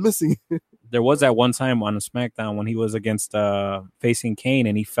kept missing. There was that one time on a SmackDown when he was against facing Kane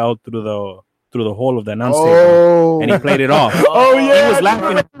and he fell through the hole of the announce table and he played it off. Oh, yeah. He was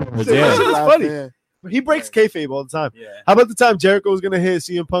laughing. That shit Yeah. is funny. He breaks kayfabe all the time. Yeah. How about the time Jericho was gonna hit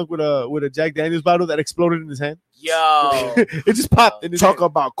CM Punk with a Jack Daniels bottle that exploded in his hand? Yo. It just popped in his Talk hand.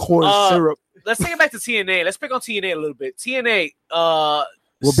 about corn syrup. Let's take it back to TNA. Let's pick on TNA a little bit. TNA.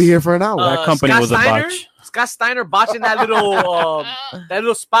 We'll be here for an hour. That company Scott was a Steiner, botch. Scott Steiner botching that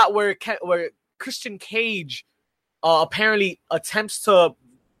little spot where Christian Cage apparently attempts to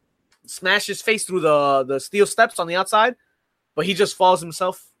smash his face through the steel steps on the outside, but he just falls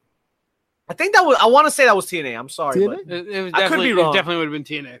himself. I want to say that was TNA. I'm sorry, TNA? but It was I could definitely, be wrong. It definitely would have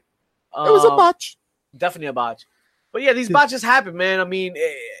been TNA. It was a botch. Definitely a botch. But yeah, these botches happen, man. I mean,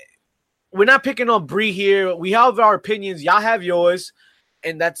 we're not picking on Bree here. We have our opinions. Y'all have yours,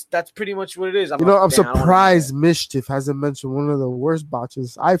 and that's pretty much what it is. I'm surprised Mischief hasn't mentioned one of the worst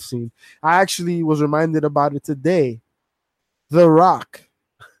botches I've seen. I actually was reminded about it today. The Rock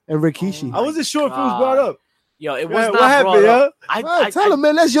and Rikishi. I wasn't sure if it was brought up. Yo, it was Yeah, not what happened, brought yo? up. Tell him,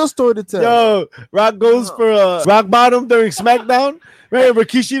 man. That's your story to tell. Yo, Rock goes for rock bottom during SmackDown. Right,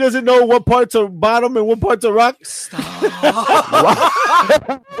 Rikishi doesn't know what part to bottom and what part to rock. It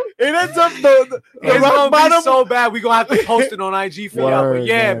ends up the It's rock gonna bottom. be so bad. We're gonna have to post it on IG for y'all. But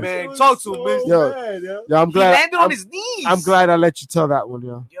yeah, man. Talk to him, man. Yo, I'm He glad. landed on his knees. I'm glad I let you tell that one,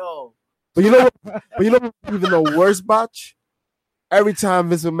 yo. Yo. But you know what? Even the worst botch. Every time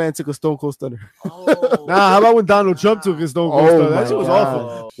Vince McMahon took a Stone Cold Stunner. Oh. Nah, how about when Donald Trump took his Stone Cold Stunner? That shit was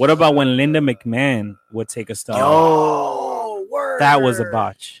awful. What about when Linda McMahon would take a stunner? Oh, word. That was a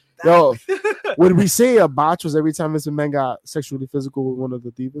botch. Yo, would we say a botch was every time Vince McMahon got sexually physical with one of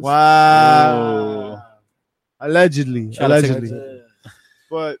the divas? Wow. Allegedly. Shout out to Allegedly.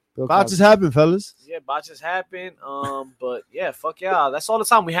 But Bill botches Cosby. happen, fellas. Yeah, botches happen. But yeah, fuck y'all. That's all the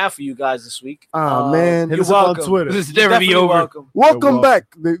time we have for you guys this week. Man. Hit You're us up on welcome. Twitter. This is never be Definitely over. welcome. Welcome You're back.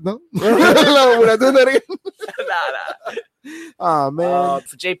 No? No, would I do that again? Nah. Man.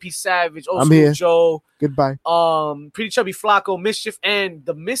 For JP Savage, I'm Old School here. Joe, Goodbye. Pretty Chubby Flacco, Mischief, and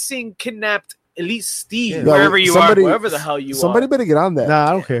the missing kidnapped Elite Steve. Yo, wherever you somebody- Wherever the hell you Somebody are. better get on that. Nah,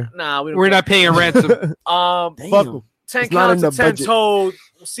 I don't care. Nah, we don't We're care. not paying a ransom. Fuck Damn. 'em. 10 It's not counts in and the 10 budget. told.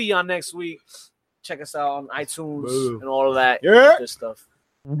 We'll see y'all next week. Check us out on iTunes Boo. and all of that Yeah. good stuff.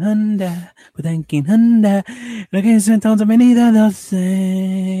 Honda, Budankin Honda, lo que se entonces venida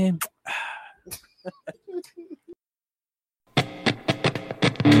 12.